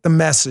keeping the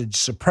message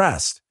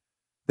suppressed.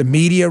 The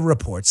media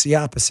reports the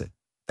opposite.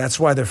 That's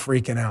why they're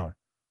freaking out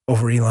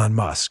over Elon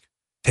Musk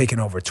taking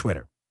over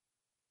Twitter.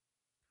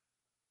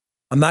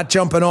 I'm not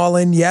jumping all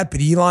in yet,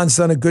 but Elon's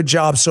done a good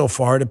job so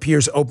far. It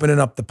appears opening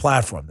up the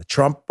platform. The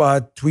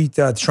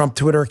Trump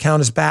Twitter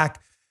account is back.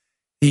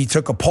 He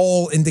took a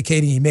poll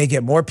indicating he may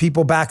get more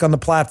people back on the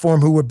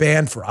platform who were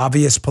banned for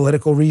obvious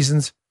political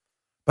reasons.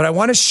 But I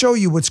want to show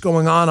you what's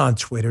going on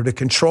Twitter to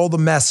control the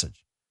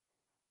message.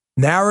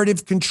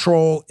 Narrative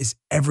control is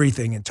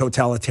everything in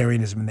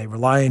totalitarianism, and they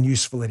rely on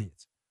useful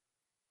idiots.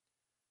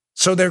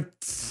 So they're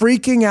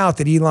freaking out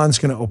that Elon's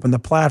going to open the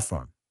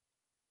platform.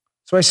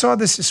 So I saw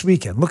this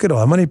weekend. Look at all.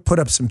 I'm going to put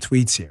up some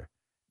tweets here.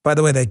 By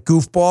the way, that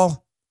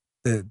goofball,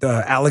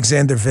 the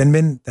Alexander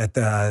Vindman,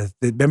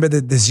 remember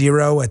the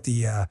zero at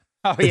the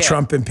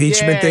Trump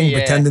impeachment thing,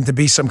 pretending to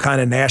be some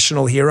kind of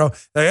national hero.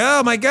 Like,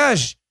 oh my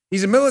gosh,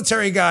 he's a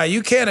military guy.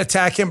 You can't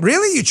attack him.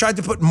 Really? You tried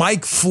to put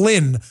Mike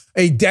Flynn,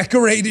 a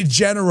decorated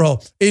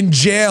general, in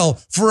jail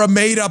for a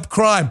made-up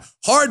crime.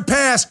 Hard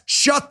pass.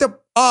 Shut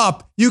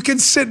up. You can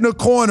sit in a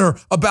corner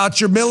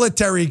about your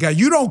military guy.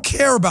 You don't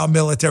care about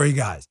military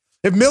guys.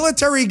 If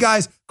military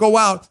guys go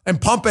out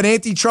and pump an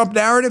anti-Trump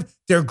narrative,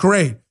 they're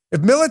great. If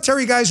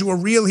military guys who are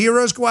real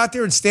heroes go out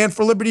there and stand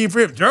for liberty and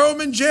freedom, throw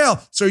them in jail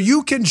so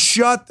you can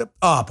shut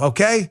up,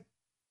 okay?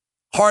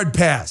 Hard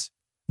pass.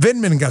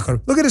 Vindman got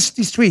caught. Look at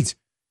these tweets.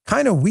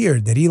 Kind of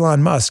weird that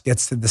Elon Musk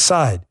gets to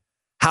decide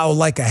how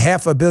like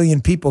 500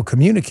 million people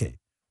communicate.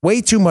 Way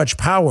too much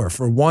power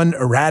for one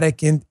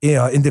erratic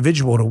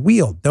individual to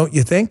wield, don't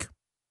you think?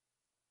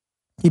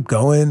 Keep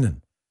going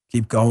and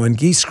keep going.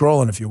 Keep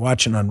scrolling if you're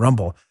watching on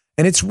Rumble.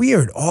 And it's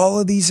weird. All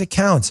of these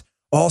accounts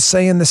all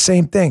saying the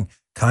same thing.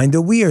 Kind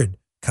of weird,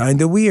 kind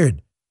of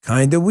weird,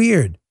 kind of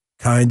weird,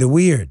 kind of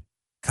weird,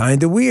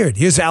 kind of weird.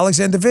 Here's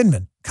Alexander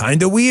Vindman.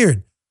 Kind of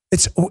weird.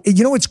 It's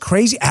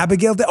crazy.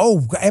 Abigail.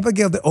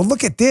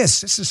 Look at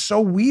this. This is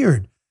so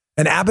weird.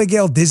 And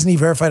Abigail Disney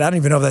verified. I don't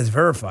even know if that's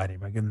verified.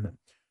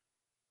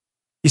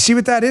 You see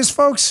what that is,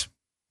 folks?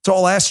 It's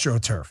all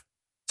AstroTurf.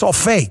 It's all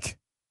fake.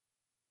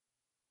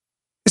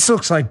 This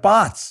looks like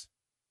bots.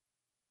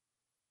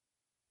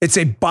 It's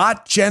a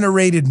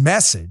bot-generated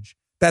message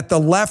that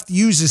the left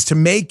uses to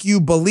make you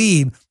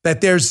believe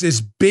that there's this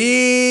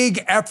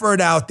big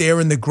effort out there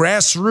in the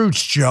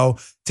grassroots, Joe,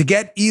 to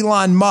get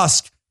Elon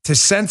Musk to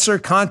censor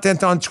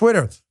content on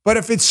Twitter. But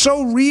if it's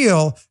so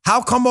real,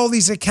 how come all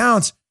these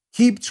accounts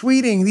keep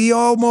tweeting the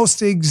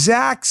almost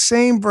exact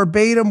same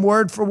verbatim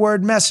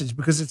word-for-word message?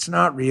 Because it's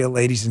not real,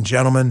 ladies and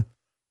gentlemen.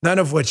 None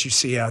of what you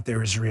see out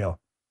there is real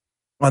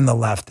on the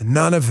left.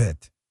 None of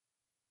it.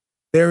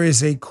 There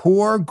is a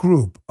core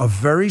group of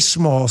very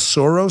small,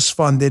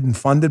 Soros-funded and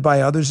funded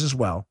by others as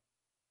well,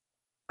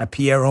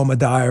 Pierre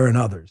Omidyar and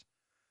others,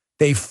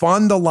 They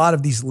fund a lot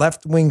of these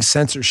left-wing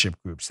censorship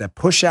groups that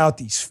push out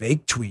these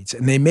fake tweets,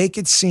 and they make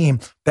it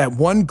seem that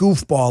one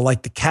goofball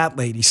like the cat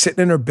lady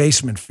sitting in her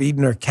basement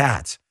feeding her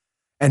cats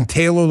and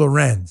Taylor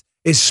Lorenz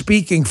is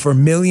speaking for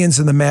millions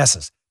in the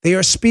masses. They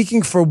are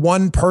speaking for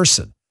one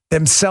person,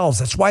 themselves.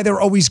 That's why they're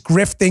always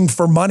grifting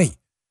for money.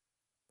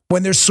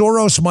 When their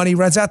Soros money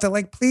runs out, they're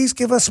like, please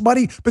give us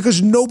money,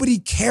 because nobody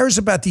cares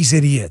about these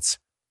idiots.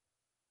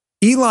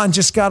 Elon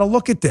just got to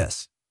look at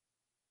this.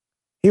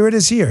 Here it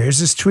is here. Here's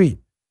his tweet.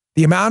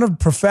 The amount of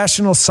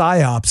professional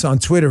psyops on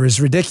Twitter is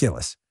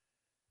ridiculous.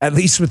 At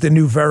least with the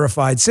new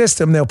verified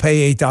system, they'll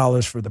pay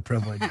 $8 for the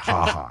privilege.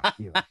 Ha ha.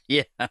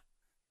 Yeah.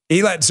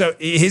 Elon, so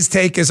his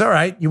take is, all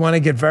right, you want to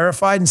get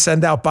verified and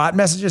send out bot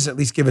messages? At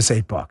least give us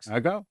 $8. I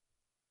go.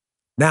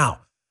 Now,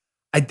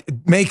 I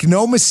make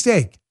no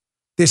mistake,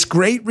 this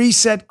great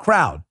reset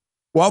crowd,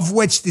 of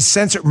which the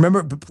censor,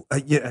 remember,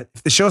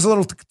 if the show's a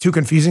little too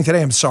confusing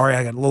today, I'm sorry.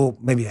 I got a little,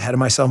 maybe ahead of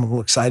myself. I'm a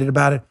little excited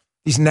about it.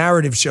 These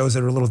narrative shows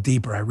that are a little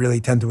deeper, I really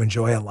tend to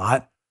enjoy a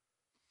lot.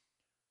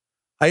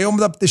 I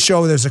opened up the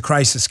show, there's a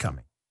crisis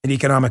coming, an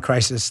economic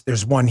crisis.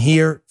 There's one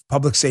here,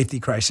 public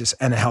safety crisis,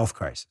 and a health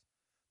crisis.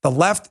 The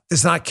left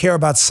does not care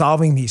about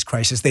solving these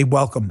crises. They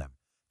welcome them.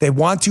 They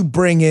want to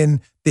bring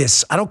in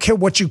this, I don't care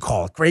what you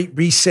call it, great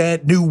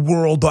reset, new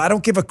world. I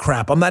don't give a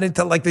crap. I'm not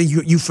into like the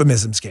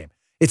euphemisms game.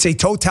 It's a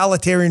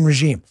totalitarian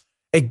regime.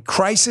 A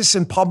crisis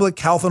in public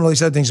health and all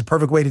these other things is a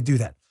perfect way to do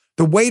that.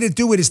 The way to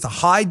do it is to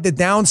hide the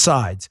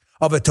downsides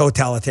of a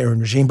totalitarian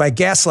regime by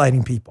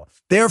gaslighting people.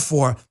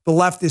 Therefore, the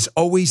left has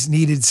always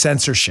needed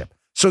censorship.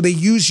 So they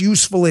use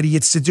useful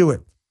idiots to do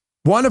it.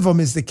 One of them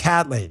is the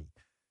cat lady.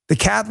 The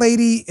cat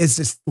lady is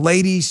this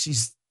lady.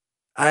 She's,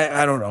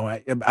 I don't know.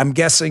 I'm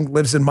guessing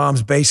lives in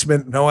mom's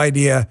basement. No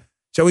idea.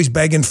 She's always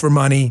begging for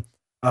money.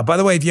 By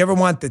the way, if you ever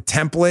want the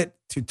template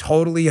to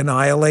totally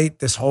annihilate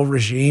this whole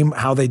regime,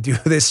 how they do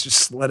this,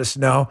 just let us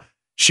know.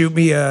 Shoot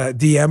me a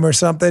DM or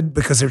something,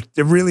 because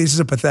there really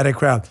is a pathetic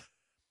crowd.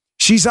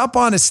 She's up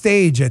on a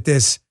stage at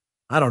this,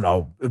 I don't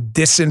know,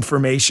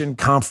 disinformation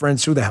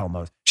conference. Who the hell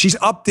knows? She's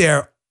up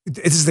there.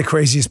 This is the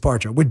craziest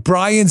part, Joe, with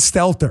Brian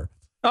Stelter,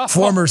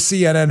 former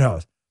CNN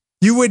host.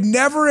 You would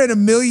never in a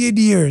million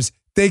years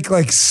think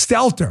like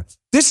Stelter.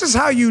 This is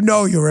how you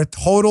know you're a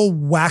total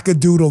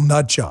wackadoodle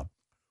nut job.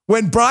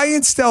 When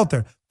Brian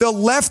Stelter, the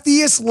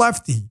leftiest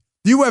lefty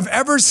you have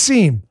ever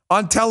seen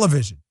on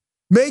television,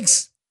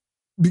 makes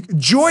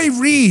Joy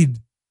Reid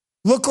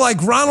look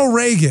like Ronald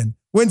Reagan,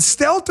 when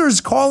Stelter's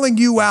calling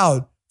you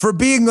out for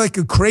being like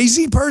a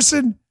crazy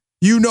person,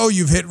 you know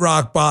you've hit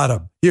rock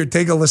bottom. Here,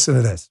 take a listen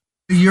to this.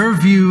 You're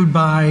viewed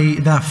by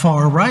that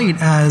far right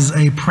as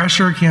a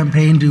pressure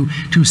campaign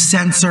to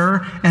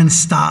censor and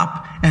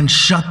stop and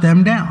shut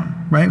them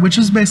down, right? Which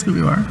is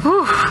basically what you are.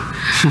 Ooh,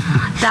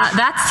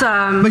 that's.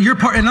 But you're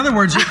part. In other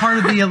words, you're part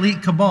of the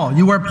elite cabal.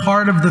 You are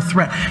part of the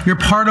threat. You're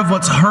part of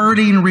what's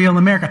hurting real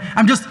America.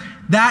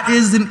 That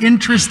is an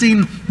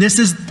interesting. This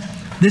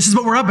is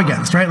what we're up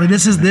against, right? Like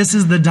this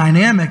is the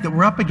dynamic that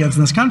we're up against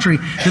in this country,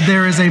 that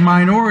there is a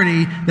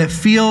minority that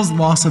feels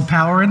loss of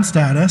power and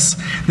status,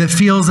 that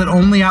feels that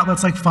only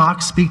outlets like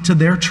Fox speak to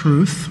their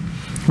truth,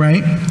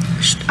 right?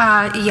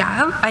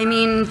 Yeah, I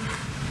mean,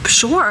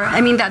 sure. I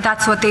mean,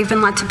 that's what they've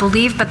been led to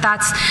believe, but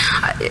that's,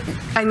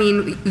 I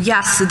mean,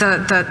 yes,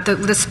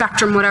 the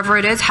spectrum, whatever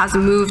it is, has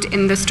moved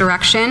in this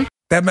direction.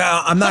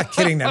 I'm not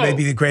kidding. That may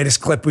be the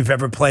greatest clip we've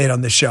ever played on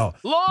the show.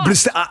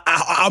 But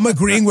I'm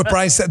agreeing with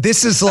Bryce.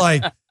 This is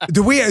like,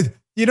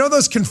 you know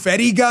those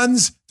confetti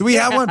guns? Do we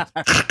have one?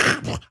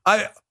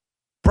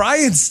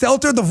 Brian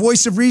Stelter, the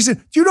voice of reason.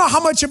 Do you know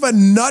how much of a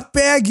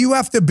nutbag you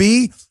have to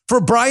be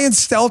for Brian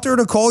Stelter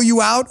to call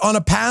you out on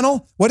a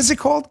panel? What is it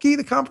called, Guy,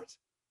 the conference?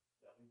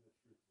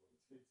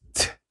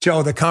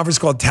 Joe, the conference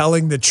called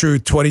Telling the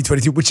Truth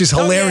 2022, which is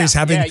hilarious,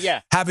 having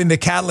the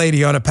cat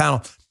lady on a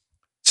panel.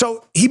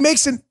 So he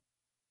makes an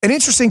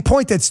interesting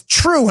point that's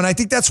true, and I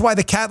think that's why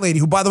the cat lady,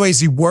 who, by the way, is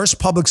the worst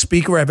public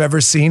speaker I've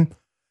ever seen.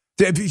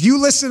 If you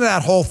listen to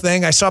that whole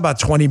thing, I saw about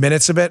 20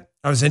 minutes of it.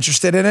 I was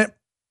interested in it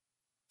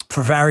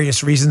for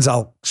various reasons.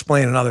 I'll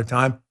explain another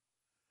time.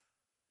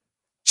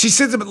 She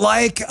says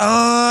like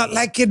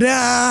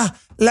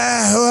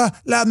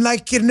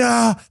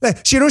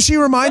she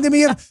reminded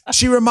me of?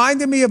 She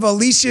reminded me of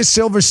Alicia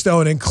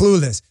Silverstone in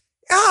Clueless.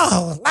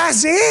 Oh,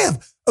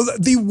 Lazim.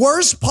 The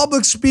worst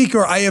public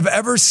speaker I have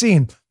ever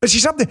seen. But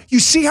she's up there. You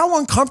see how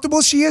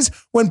uncomfortable she is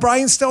when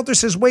Brian Stelter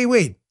says,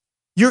 wait,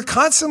 you're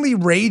constantly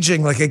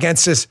raging like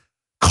against this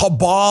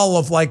cabal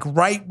of like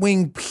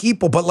right-wing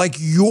people, but like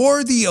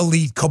you're the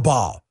elite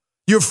cabal.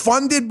 You're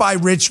funded by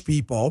rich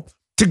people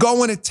to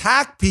go and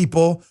attack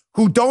people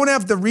who don't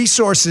have the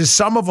resources,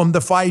 some of them,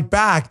 to fight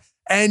back.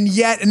 And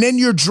then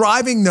you're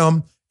driving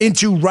them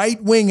into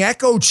right-wing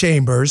echo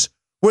chambers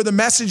where the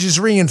message is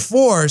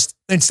reinforced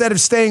instead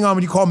of staying on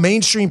what you call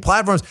mainstream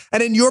platforms.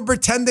 And then you're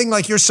pretending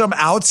like you're some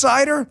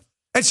outsider.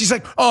 And she's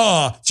like,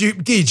 oh,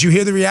 did you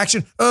hear the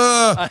reaction?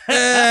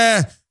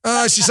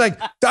 She's like,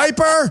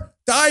 diaper,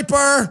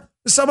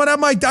 someone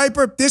have my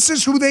diaper. This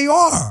is who they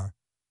are.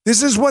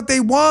 This is what they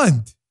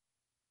want.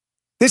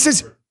 This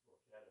is,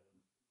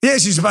 Yeah,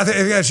 she's about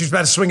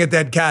to swing a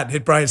dead cat and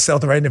hit Brian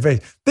Stelter right in the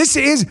face.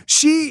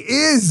 She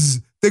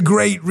is the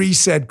Great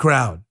Reset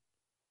crowd.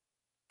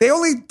 They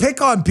only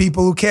pick on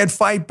people who can't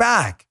fight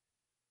back.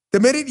 The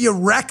minute you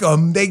wreck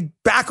them, they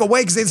back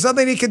away because there's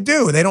nothing they can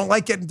do. They don't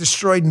like getting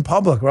destroyed in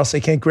public or else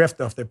they can't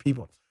grift off their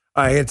people.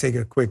 All right, I got to take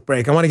a quick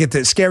break. I want to get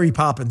to Scary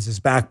Poppins is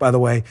back, by the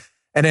way.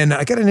 And then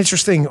I got an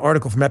interesting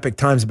article from Epic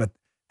Times about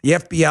the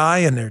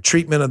FBI and their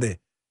treatment of the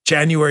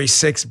January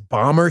 6th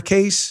bomber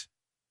case.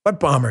 What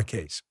bomber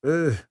case?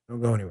 Don't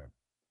go anywhere.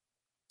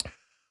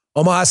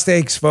 Omaha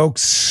Steaks,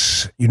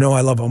 folks. You know I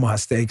love Omaha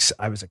Steaks.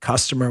 I was a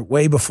customer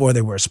way before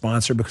they were a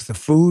sponsor because the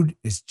food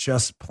is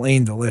just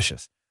plain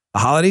delicious. The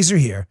holidays are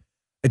here.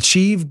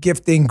 Achieve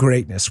gifting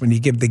greatness when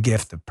you give the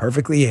gift of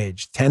perfectly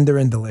aged, tender,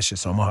 and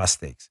delicious Omaha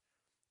Steaks.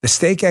 The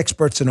steak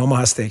experts in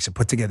Omaha Steaks have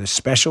put together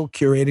special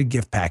curated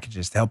gift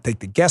packages to help take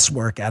the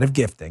guesswork out of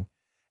gifting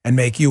and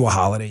make you a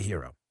holiday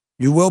hero.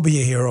 You will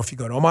be a hero if you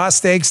go to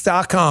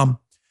omahasteaks.com.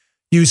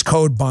 Use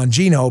code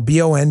Bongino,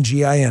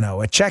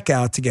 Bongino, at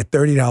checkout to get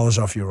 $30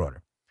 off your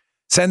order.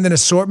 Send an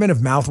assortment of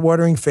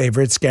mouthwatering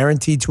favorites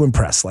guaranteed to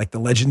impress, like the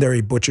legendary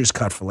Butcher's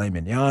Cut filet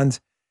mignons,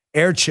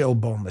 air-chilled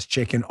boneless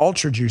chicken,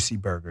 ultra-juicy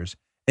burgers,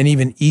 and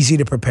even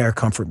easy-to-prepare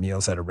comfort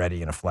meals that are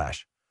ready in a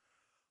flash.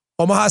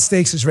 Omaha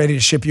Steaks is ready to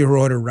ship your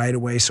order right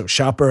away, so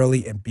shop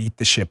early and beat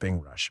the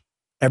shipping rush.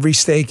 Every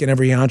steak and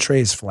every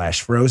entree is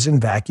flash frozen,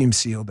 vacuum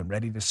sealed, and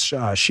ready to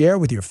share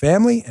with your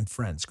family and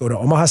friends. Go to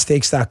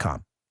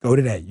omahasteaks.com. Go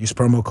today. Use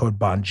promo code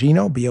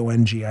Bongino,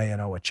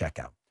 Bongino, at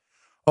checkout.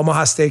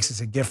 Omaha Steaks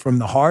is a gift from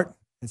the heart.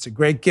 It's a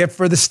great gift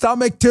for the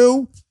stomach,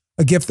 too.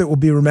 A gift that will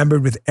be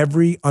remembered with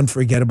every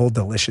unforgettable,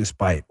 delicious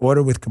bite.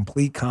 Order with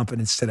complete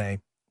confidence today,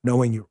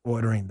 knowing you're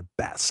ordering the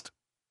best.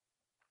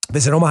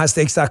 Visit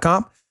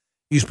omahasteaks.com.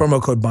 Use promo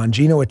code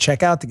Bongino at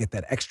checkout to get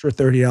that extra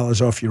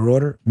 $30 off your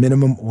order.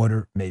 Minimum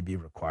order may be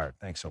required.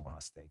 Thanks, Omaha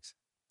Steaks.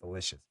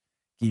 Delicious.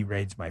 He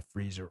raids my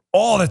freezer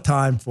all the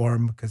time for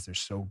them because they're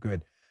so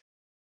good.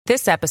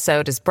 This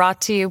episode is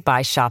brought to you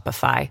by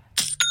Shopify.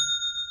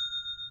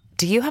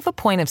 Do you have a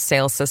point of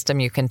sale system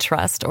you can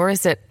trust, or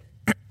is it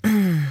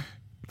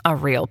a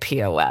real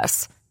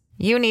POS?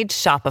 You need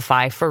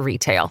Shopify for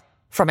retail.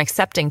 From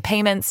accepting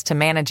payments to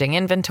managing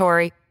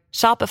inventory,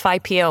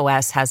 Shopify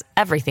POS has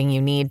everything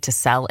you need to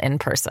sell in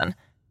person.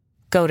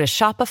 Go to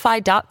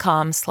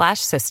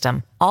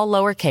shopify.com/system, all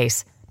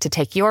lowercase, to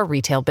take your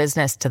retail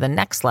business to the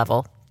next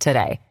level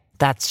today.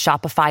 That's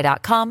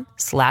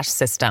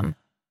shopify.com/system.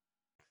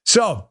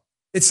 So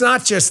it's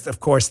not just, of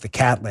course, the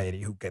cat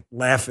lady who get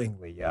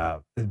laughingly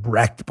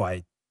wrecked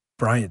by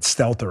Brian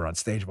Stelter on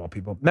stage of all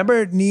people.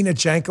 Remember Nina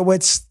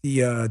Jankowicz, the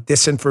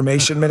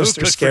disinformation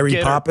minister,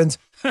 Scary Poppins?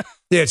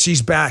 Yeah,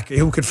 she's back.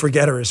 Who could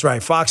forget her is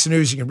right. Fox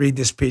News, you can read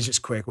this piece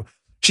just quick.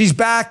 She's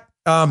back.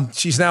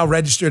 She's now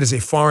registered as a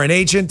foreign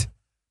agent.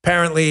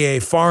 Apparently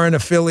a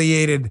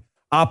foreign-affiliated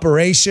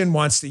operation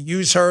wants to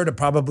use her to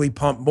probably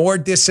pump more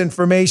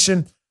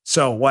disinformation.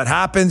 So what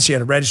happens? She had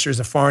to register as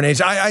a foreign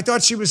agent. I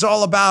thought she was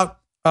all about,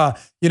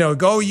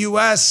 go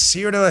U.S.,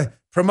 here to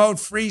promote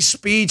free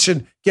speech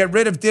and get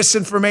rid of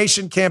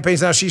disinformation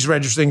campaigns. Now she's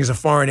registering as a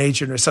foreign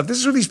agent or something. This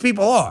is who these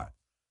people are.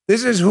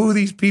 This is who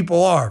these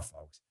people are,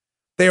 folks.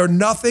 They are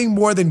nothing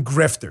more than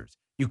grifters.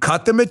 You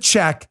cut them a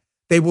check,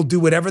 they will do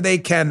whatever they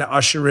can to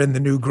usher in the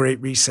new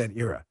Great Reset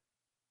era.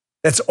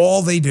 That's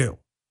all they do.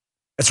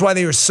 That's why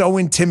they are so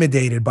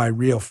intimidated by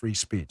real free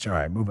speech. All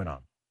right, moving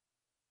on.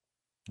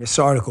 This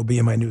article will be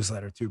in my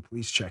newsletter too.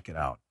 Please check it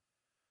out.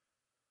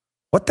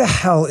 What the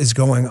hell is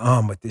going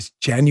on with this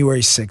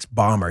January 6th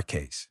bomber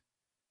case?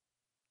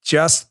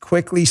 Just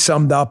quickly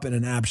summed up in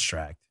an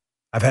abstract.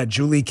 I've had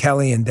Julie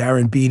Kelly and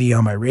Darren Beattie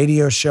on my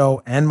radio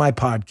show and my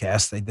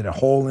podcast. I did a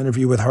whole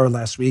interview with her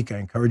last week. I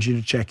encourage you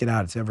to check it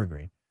out. It's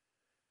evergreen.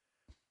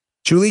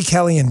 Julie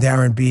Kelly and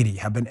Darren Beattie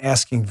have been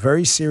asking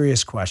very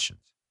serious questions.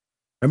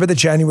 Remember the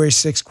January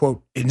 6th,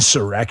 quote,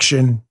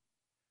 insurrection?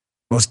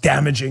 Most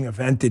damaging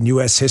event in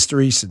U.S.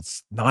 history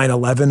since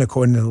 9/11,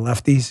 according to the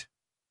lefties?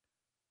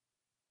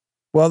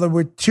 Well, there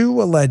were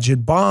two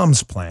alleged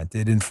bombs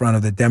planted in front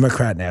of the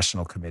Democrat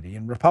National Committee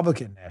and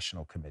Republican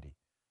National Committee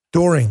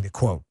during the,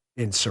 quote,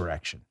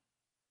 insurrection.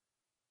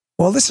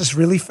 Well, this is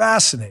really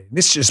fascinating.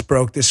 This just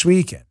broke this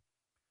weekend.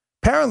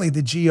 Apparently,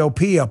 the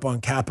GOP up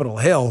on Capitol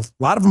Hill,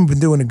 a lot of them have been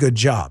doing a good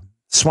job.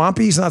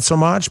 Swampy's not so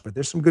much, but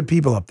there's some good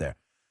people up there.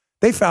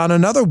 They found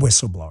another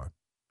whistleblower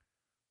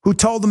who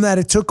told them that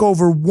it took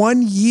over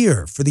 1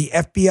 year for the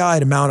FBI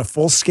to mount a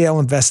full-scale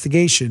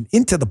investigation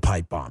into the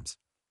pipe bombs.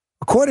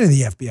 According to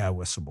the FBI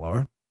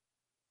whistleblower,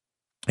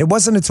 it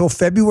wasn't until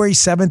February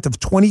 7th of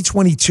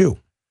 2022,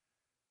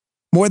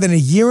 more than a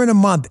year and a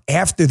month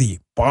after the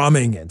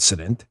bombing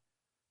incident,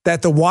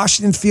 that the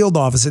Washington field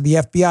office of the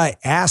FBI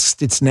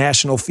asked its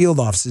national field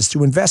offices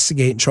to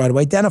investigate and try to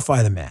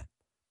identify the man.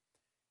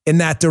 In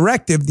that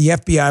directive, the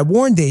FBI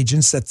warned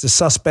agents that the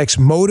suspect's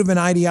motive and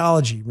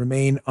ideology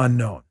remain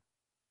unknown.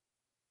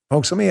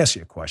 Folks, let me ask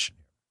you a question.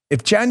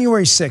 If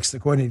January 6th,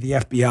 according to the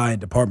FBI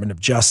and Department of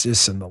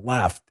Justice and the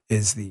left,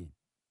 is the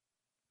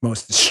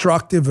most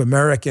destructive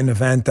American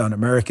event on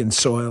American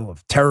soil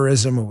of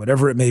terrorism or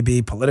whatever it may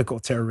be, political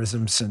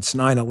terrorism since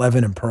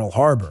 9/11 and Pearl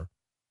Harbor,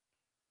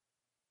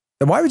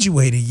 then why would you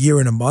wait a year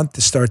and a month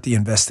to start the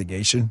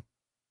investigation?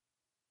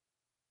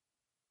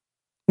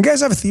 You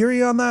guys have a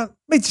theory on that?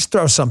 Let me just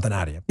throw something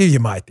out of you. Give you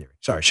my theory.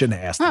 Sorry, I shouldn't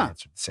have asked the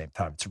answer at the same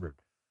time. It's rude.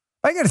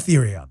 I got a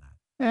theory on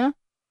that. Yeah.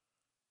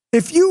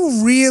 If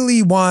you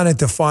really wanted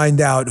to find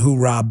out who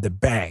robbed the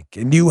bank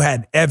and you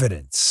had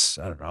evidence,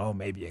 I don't know,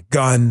 maybe a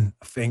gun,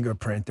 a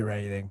fingerprint or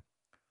anything,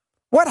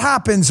 what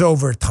happens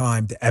over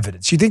time to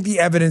evidence? You think the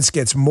evidence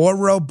gets more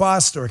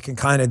robust or it can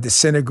kind of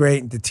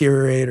disintegrate and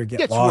deteriorate or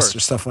get lost worse. Or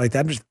stuff like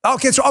that? It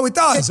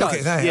does.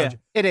 Okay, yeah,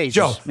 it ages.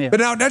 Joe, yeah.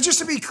 But now just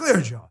to be clear,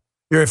 Joe,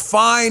 you're a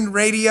fine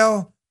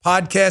radio,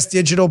 podcast,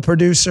 digital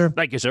producer.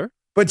 Thank you, sir.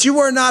 But you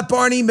were not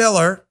Barney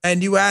Miller,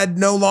 and you had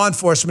no law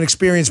enforcement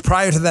experience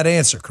prior to that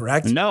answer,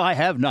 correct? No, I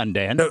have none,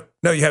 Dan.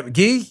 No, you have.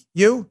 Guy,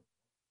 you?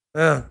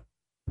 Not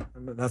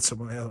so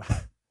much.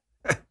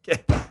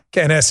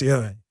 Can't ask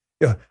you.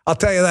 I'll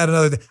tell you that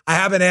another day. I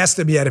haven't asked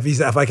him yet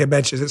if I can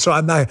mention it, so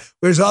I'm not.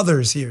 There's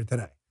others here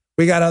today.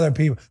 We got other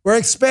people. We're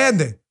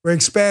expanding.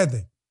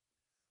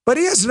 But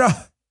he has no.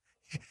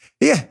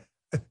 Yeah,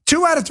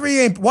 2 out of 3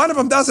 ain't. One of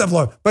them does have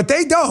law, but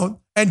they don't.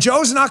 And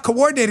Joe's not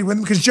coordinating with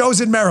them because Joe's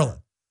in Maryland.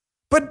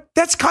 But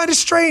that's kind of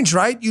strange,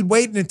 right? You'd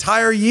wait an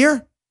entire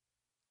year.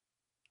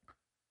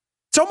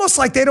 It's almost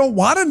like they don't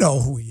want to know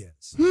who he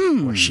is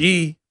or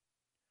she.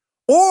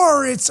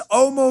 Or it's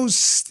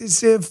almost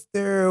as if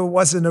there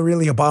wasn't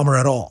really a bomber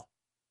at all.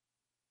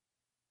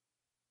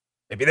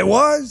 Maybe there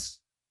was.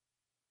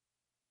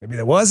 Maybe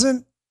there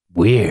wasn't.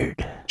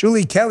 Weird.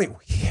 Julie Kelly.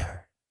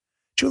 Weird.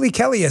 Julie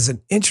Kelly has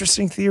an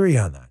interesting theory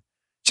on that.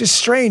 Just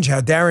strange how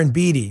Darren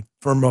Beatty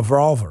from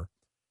Revolver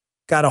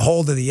got a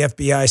hold of the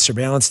FBI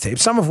surveillance tape,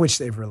 some of which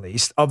they've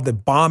released, of the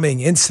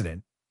bombing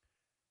incident.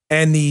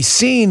 And the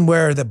scene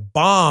where the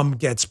bomb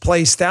gets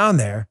placed down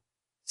there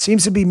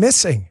seems to be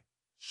missing.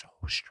 So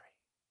strange.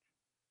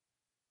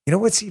 You know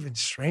what's even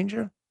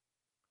stranger?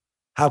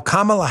 How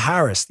Kamala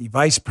Harris, the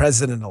vice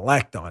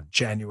president-elect on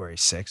January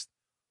 6th,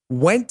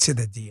 went to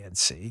the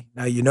DNC.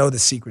 Now, you know the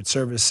Secret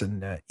Service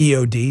and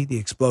EOD, the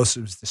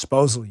Explosives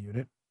Disposal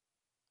Unit.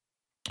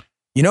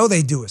 You know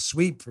they do a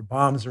sweep for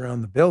bombs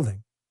around the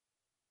building.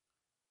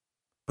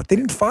 But they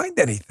didn't find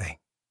anything.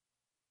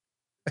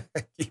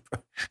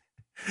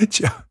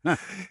 Joe,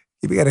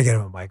 we got to get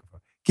him a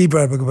microphone.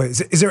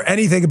 Is there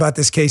anything about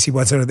this case he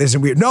wants to know? There's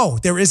weird. No,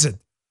 there isn't.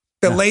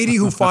 The lady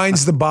who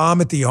finds the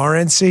bomb at the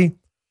RNC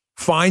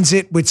finds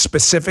it with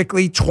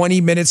specifically 20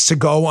 minutes to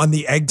go on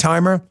the egg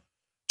timer,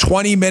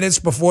 20 minutes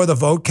before the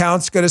vote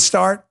count's going to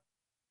start.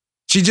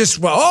 She just,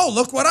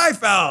 look what I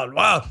found.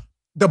 Wow.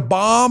 The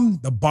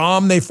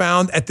bomb they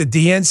found at the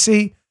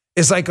DNC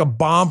is like a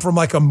bomb from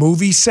like a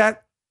movie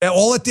set. The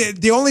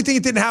only thing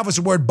it didn't have was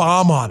the word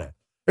bomb on it.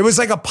 It was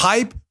like a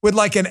pipe with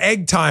like an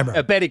egg timer.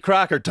 A Betty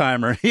Crocker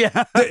timer.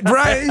 Yeah.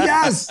 Right.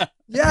 Yes.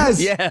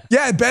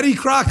 Yeah. Betty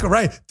Crocker.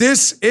 Right.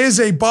 This is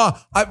a bomb.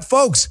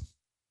 Folks,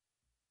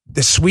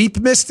 the sweep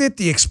missed it.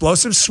 The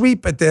explosive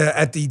sweep at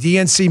the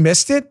DNC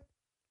missed it.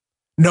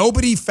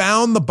 Nobody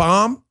found the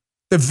bomb.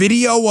 The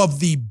video of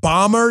the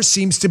bomber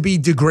seems to be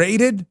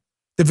degraded.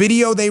 The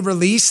video they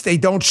released, they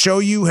don't show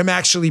you him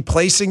actually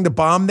placing the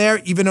bomb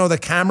there, even though the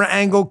camera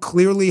angle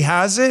clearly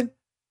has it.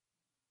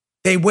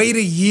 They wait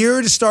a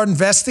year to start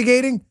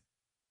investigating?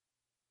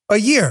 A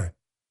year.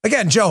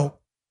 Again, Joe,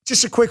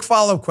 just a quick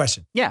follow-up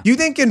question. Yeah. You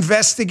think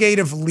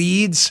investigative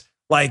leads,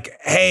 like,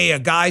 hey, a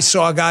guy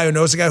saw a guy who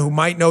knows a guy who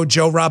might know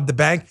Joe robbed the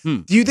bank,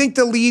 do you think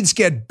the leads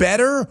get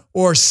better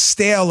or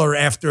staler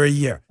after a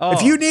year? Oh.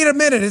 If you need a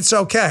minute, it's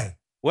okay.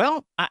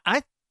 Well,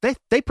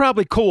 They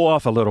probably cool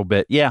off a little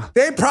bit, yeah.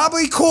 They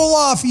probably cool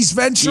off. He's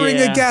venturing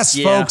a guess,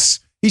 folks.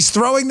 He's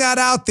throwing that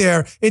out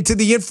there into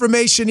the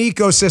information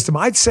ecosystem.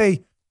 I'd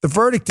say the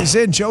verdict is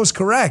in. Joe's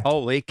correct.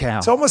 Holy cow.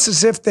 It's almost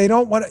as if they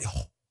don't want to,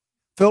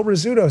 Phil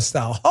Rizzuto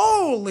style.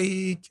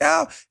 Holy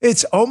cow.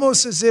 It's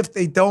almost as if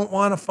they don't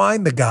want to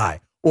find the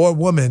guy or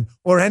woman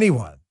or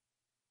anyone.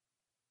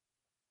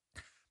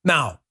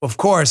 Now, of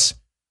course,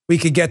 we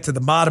could get to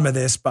the bottom of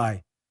this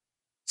by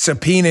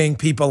subpoenaing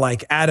people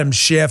like Adam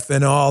Schiff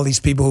and all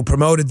these people who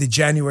promoted the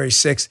January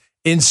 6th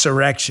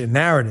insurrection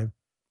narrative.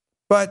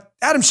 But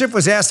Adam Schiff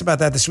was asked about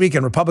that this week,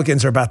 and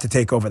Republicans are about to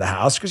take over the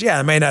House because,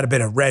 it may not have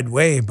been a red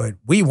wave, but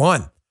we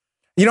won.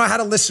 You know, I had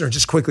a listener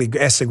just quickly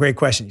ask a great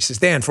question. He says,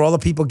 Dan, for all the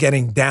people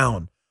getting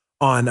down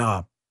on,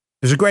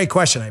 there's a great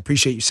question. I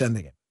appreciate you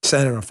sending it.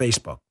 Send it on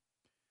Facebook.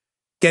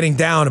 Getting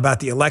down about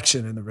the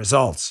election and the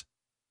results.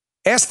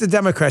 Ask the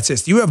Democrats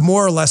this. Do you have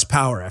more or less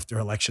power after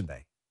Election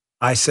Day?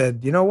 I said,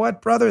 you know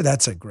what, brother?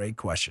 That's a great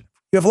question.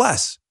 You have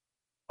less,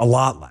 a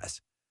lot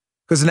less.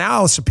 Because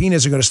now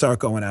subpoenas are going to start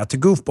going out to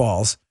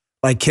goofballs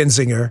like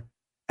Kinzinger,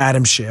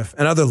 Adam Schiff,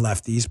 and other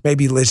lefties,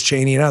 maybe Liz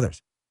Cheney and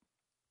others.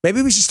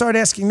 Maybe we should start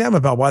asking them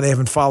about why they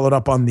haven't followed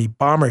up on the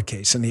bomber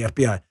case in the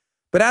FBI.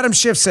 But Adam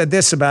Schiff said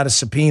this about a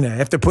subpoena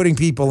after putting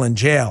people in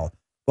jail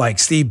like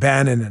Steve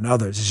Bannon and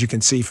others, as you can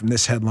see from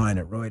this headline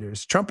at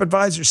Reuters. Trump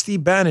advisor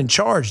Steve Bannon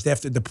charged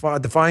after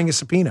defying a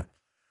subpoena.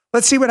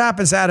 Let's see what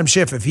happens to Adam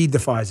Schiff if he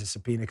defies a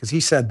subpoena, because he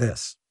said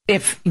this.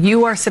 If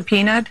you are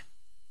subpoenaed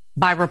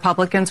by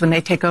Republicans when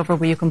they take over,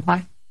 will you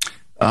comply?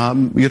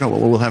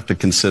 We'll have to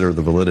consider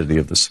the validity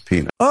of the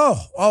subpoena.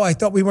 Oh, I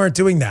thought we weren't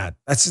doing that.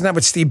 That's not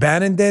what Steve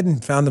Bannon did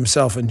and found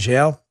himself in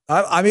jail.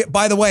 I mean,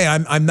 by the way,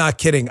 I'm not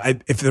kidding.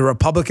 If the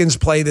Republicans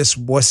play this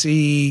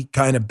wussy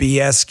kind of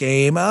BS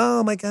game,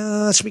 oh my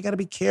gosh, we got to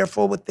be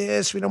careful with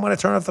this. We don't want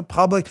to turn off the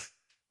public.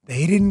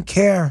 They didn't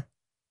care.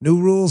 New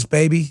rules,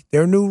 baby.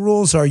 Their new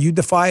rules are you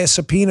defy a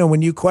subpoena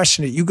when you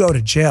question it, you go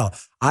to jail.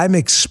 I'm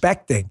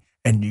expecting,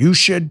 and you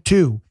should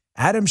too,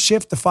 Adam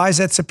Schiff defies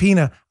that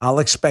subpoena. I'll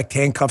expect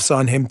handcuffs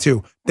on him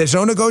too. There's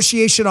no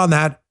negotiation on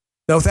that.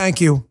 No, thank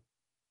you.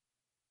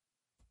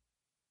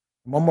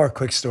 One more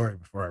quick story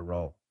before I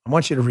roll. I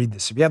want you to read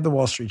this. If you have the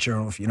Wall Street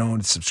Journal, if you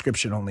don't, it's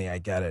subscription only, I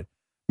get it.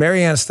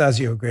 Mary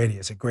Anastasio O'Grady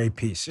is a great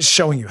piece, just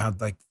showing you how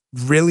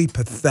really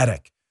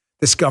pathetic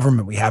this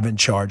government we have in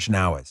charge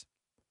now is.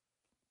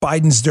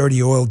 Biden's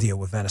dirty oil deal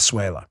with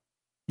Venezuela.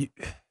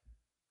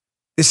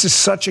 This is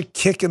such a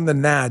kick in the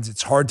nads.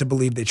 It's hard to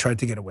believe they tried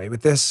to get away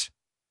with this.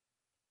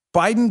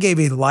 Biden gave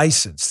a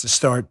license to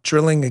start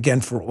drilling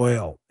again for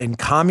oil in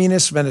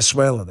communist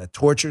Venezuela that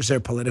tortures their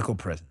political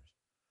prisoners,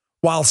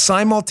 while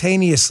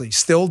simultaneously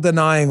still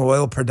denying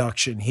oil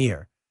production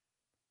here,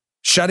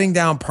 shutting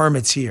down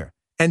permits here,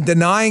 and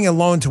denying a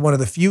loan to one of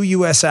the few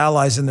U.S.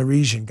 allies in the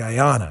region,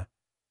 Guyana,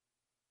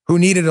 who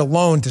needed a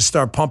loan to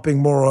start pumping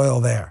more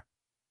oil there.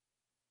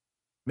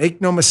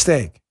 Make no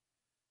mistake,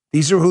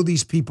 these are who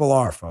these people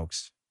are,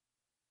 folks.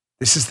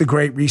 This is the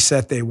great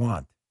reset they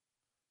want.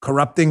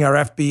 Corrupting our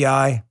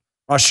FBI,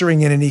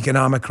 ushering in an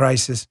economic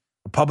crisis,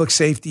 a public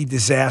safety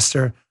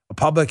disaster, a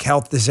public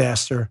health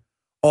disaster,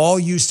 all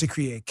used to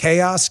create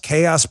chaos.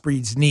 Chaos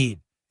breeds need.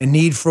 And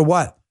need for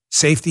what?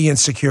 Safety and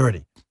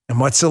security. And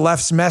what's the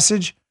left's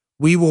message?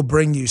 We will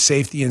bring you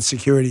safety and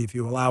security if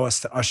you allow us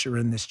to usher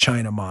in this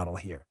China model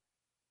here.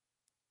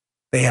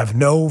 They have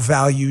no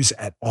values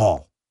at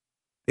all.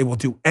 They will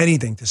do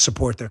anything to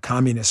support their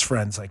communist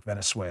friends like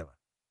Venezuela.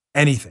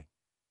 Anything,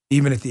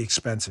 even at the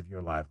expense of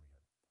your livelihood.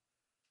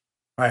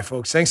 All right,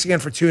 folks, thanks again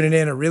for tuning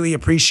in. I really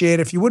appreciate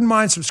it. If you wouldn't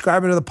mind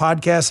subscribing to the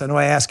podcast, I know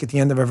I ask at the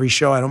end of every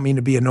show. I don't mean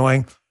to be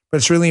annoying, but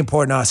it's really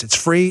important to us. It's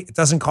free. It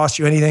doesn't cost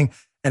you anything,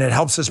 and it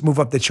helps us move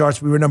up the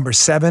charts. We were number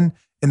 7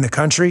 in the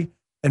country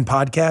in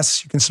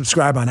podcasts. You can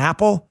subscribe on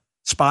Apple,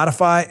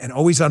 Spotify, and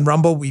always on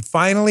Rumble. We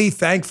finally,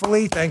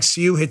 thankfully, thanks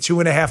to you, hit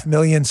 2.5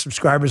 million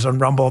subscribers on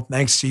Rumble.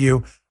 Thanks to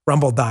you.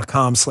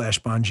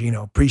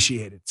 Rumble.com/Bongino.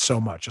 Appreciate it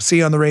so much. I'll see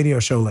you on the radio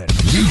show later.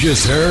 You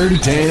just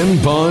heard Dan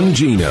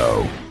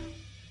Bongino.